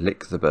 To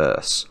lick the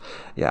burse.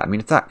 Yeah, I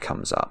mean, if that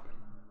comes up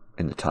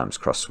in the Times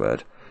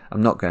Crossword,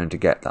 I'm not going to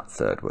get that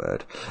third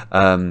word.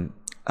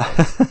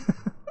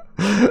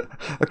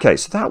 Okay,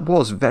 so that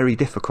was very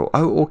difficult.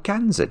 Oh,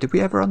 organza. Did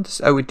we ever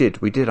understand? Oh, we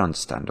did. We did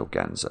understand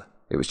organza.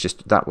 It was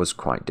just, that was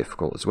quite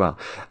difficult as well.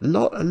 A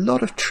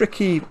lot of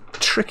tricky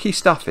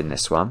stuff in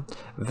this one.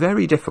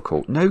 Very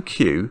difficult. No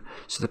cue,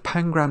 so the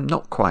pangram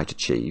not quite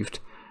achieved.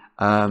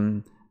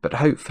 But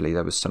hopefully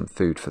there was some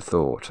food for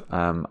thought.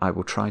 I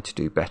will try to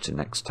do better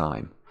next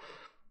time.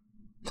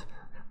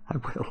 I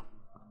will.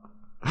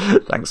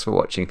 Thanks for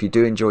watching. If you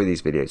do enjoy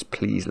these videos,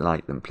 please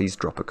like them. Please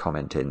drop a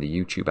comment in. The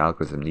YouTube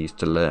algorithm needs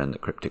to learn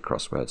that cryptic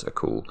crosswords are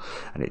cool,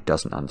 and it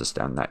doesn't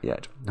understand that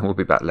yet. And we'll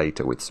be back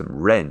later with some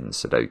Ren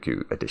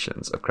Sudoku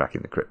editions of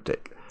Cracking the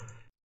Cryptic.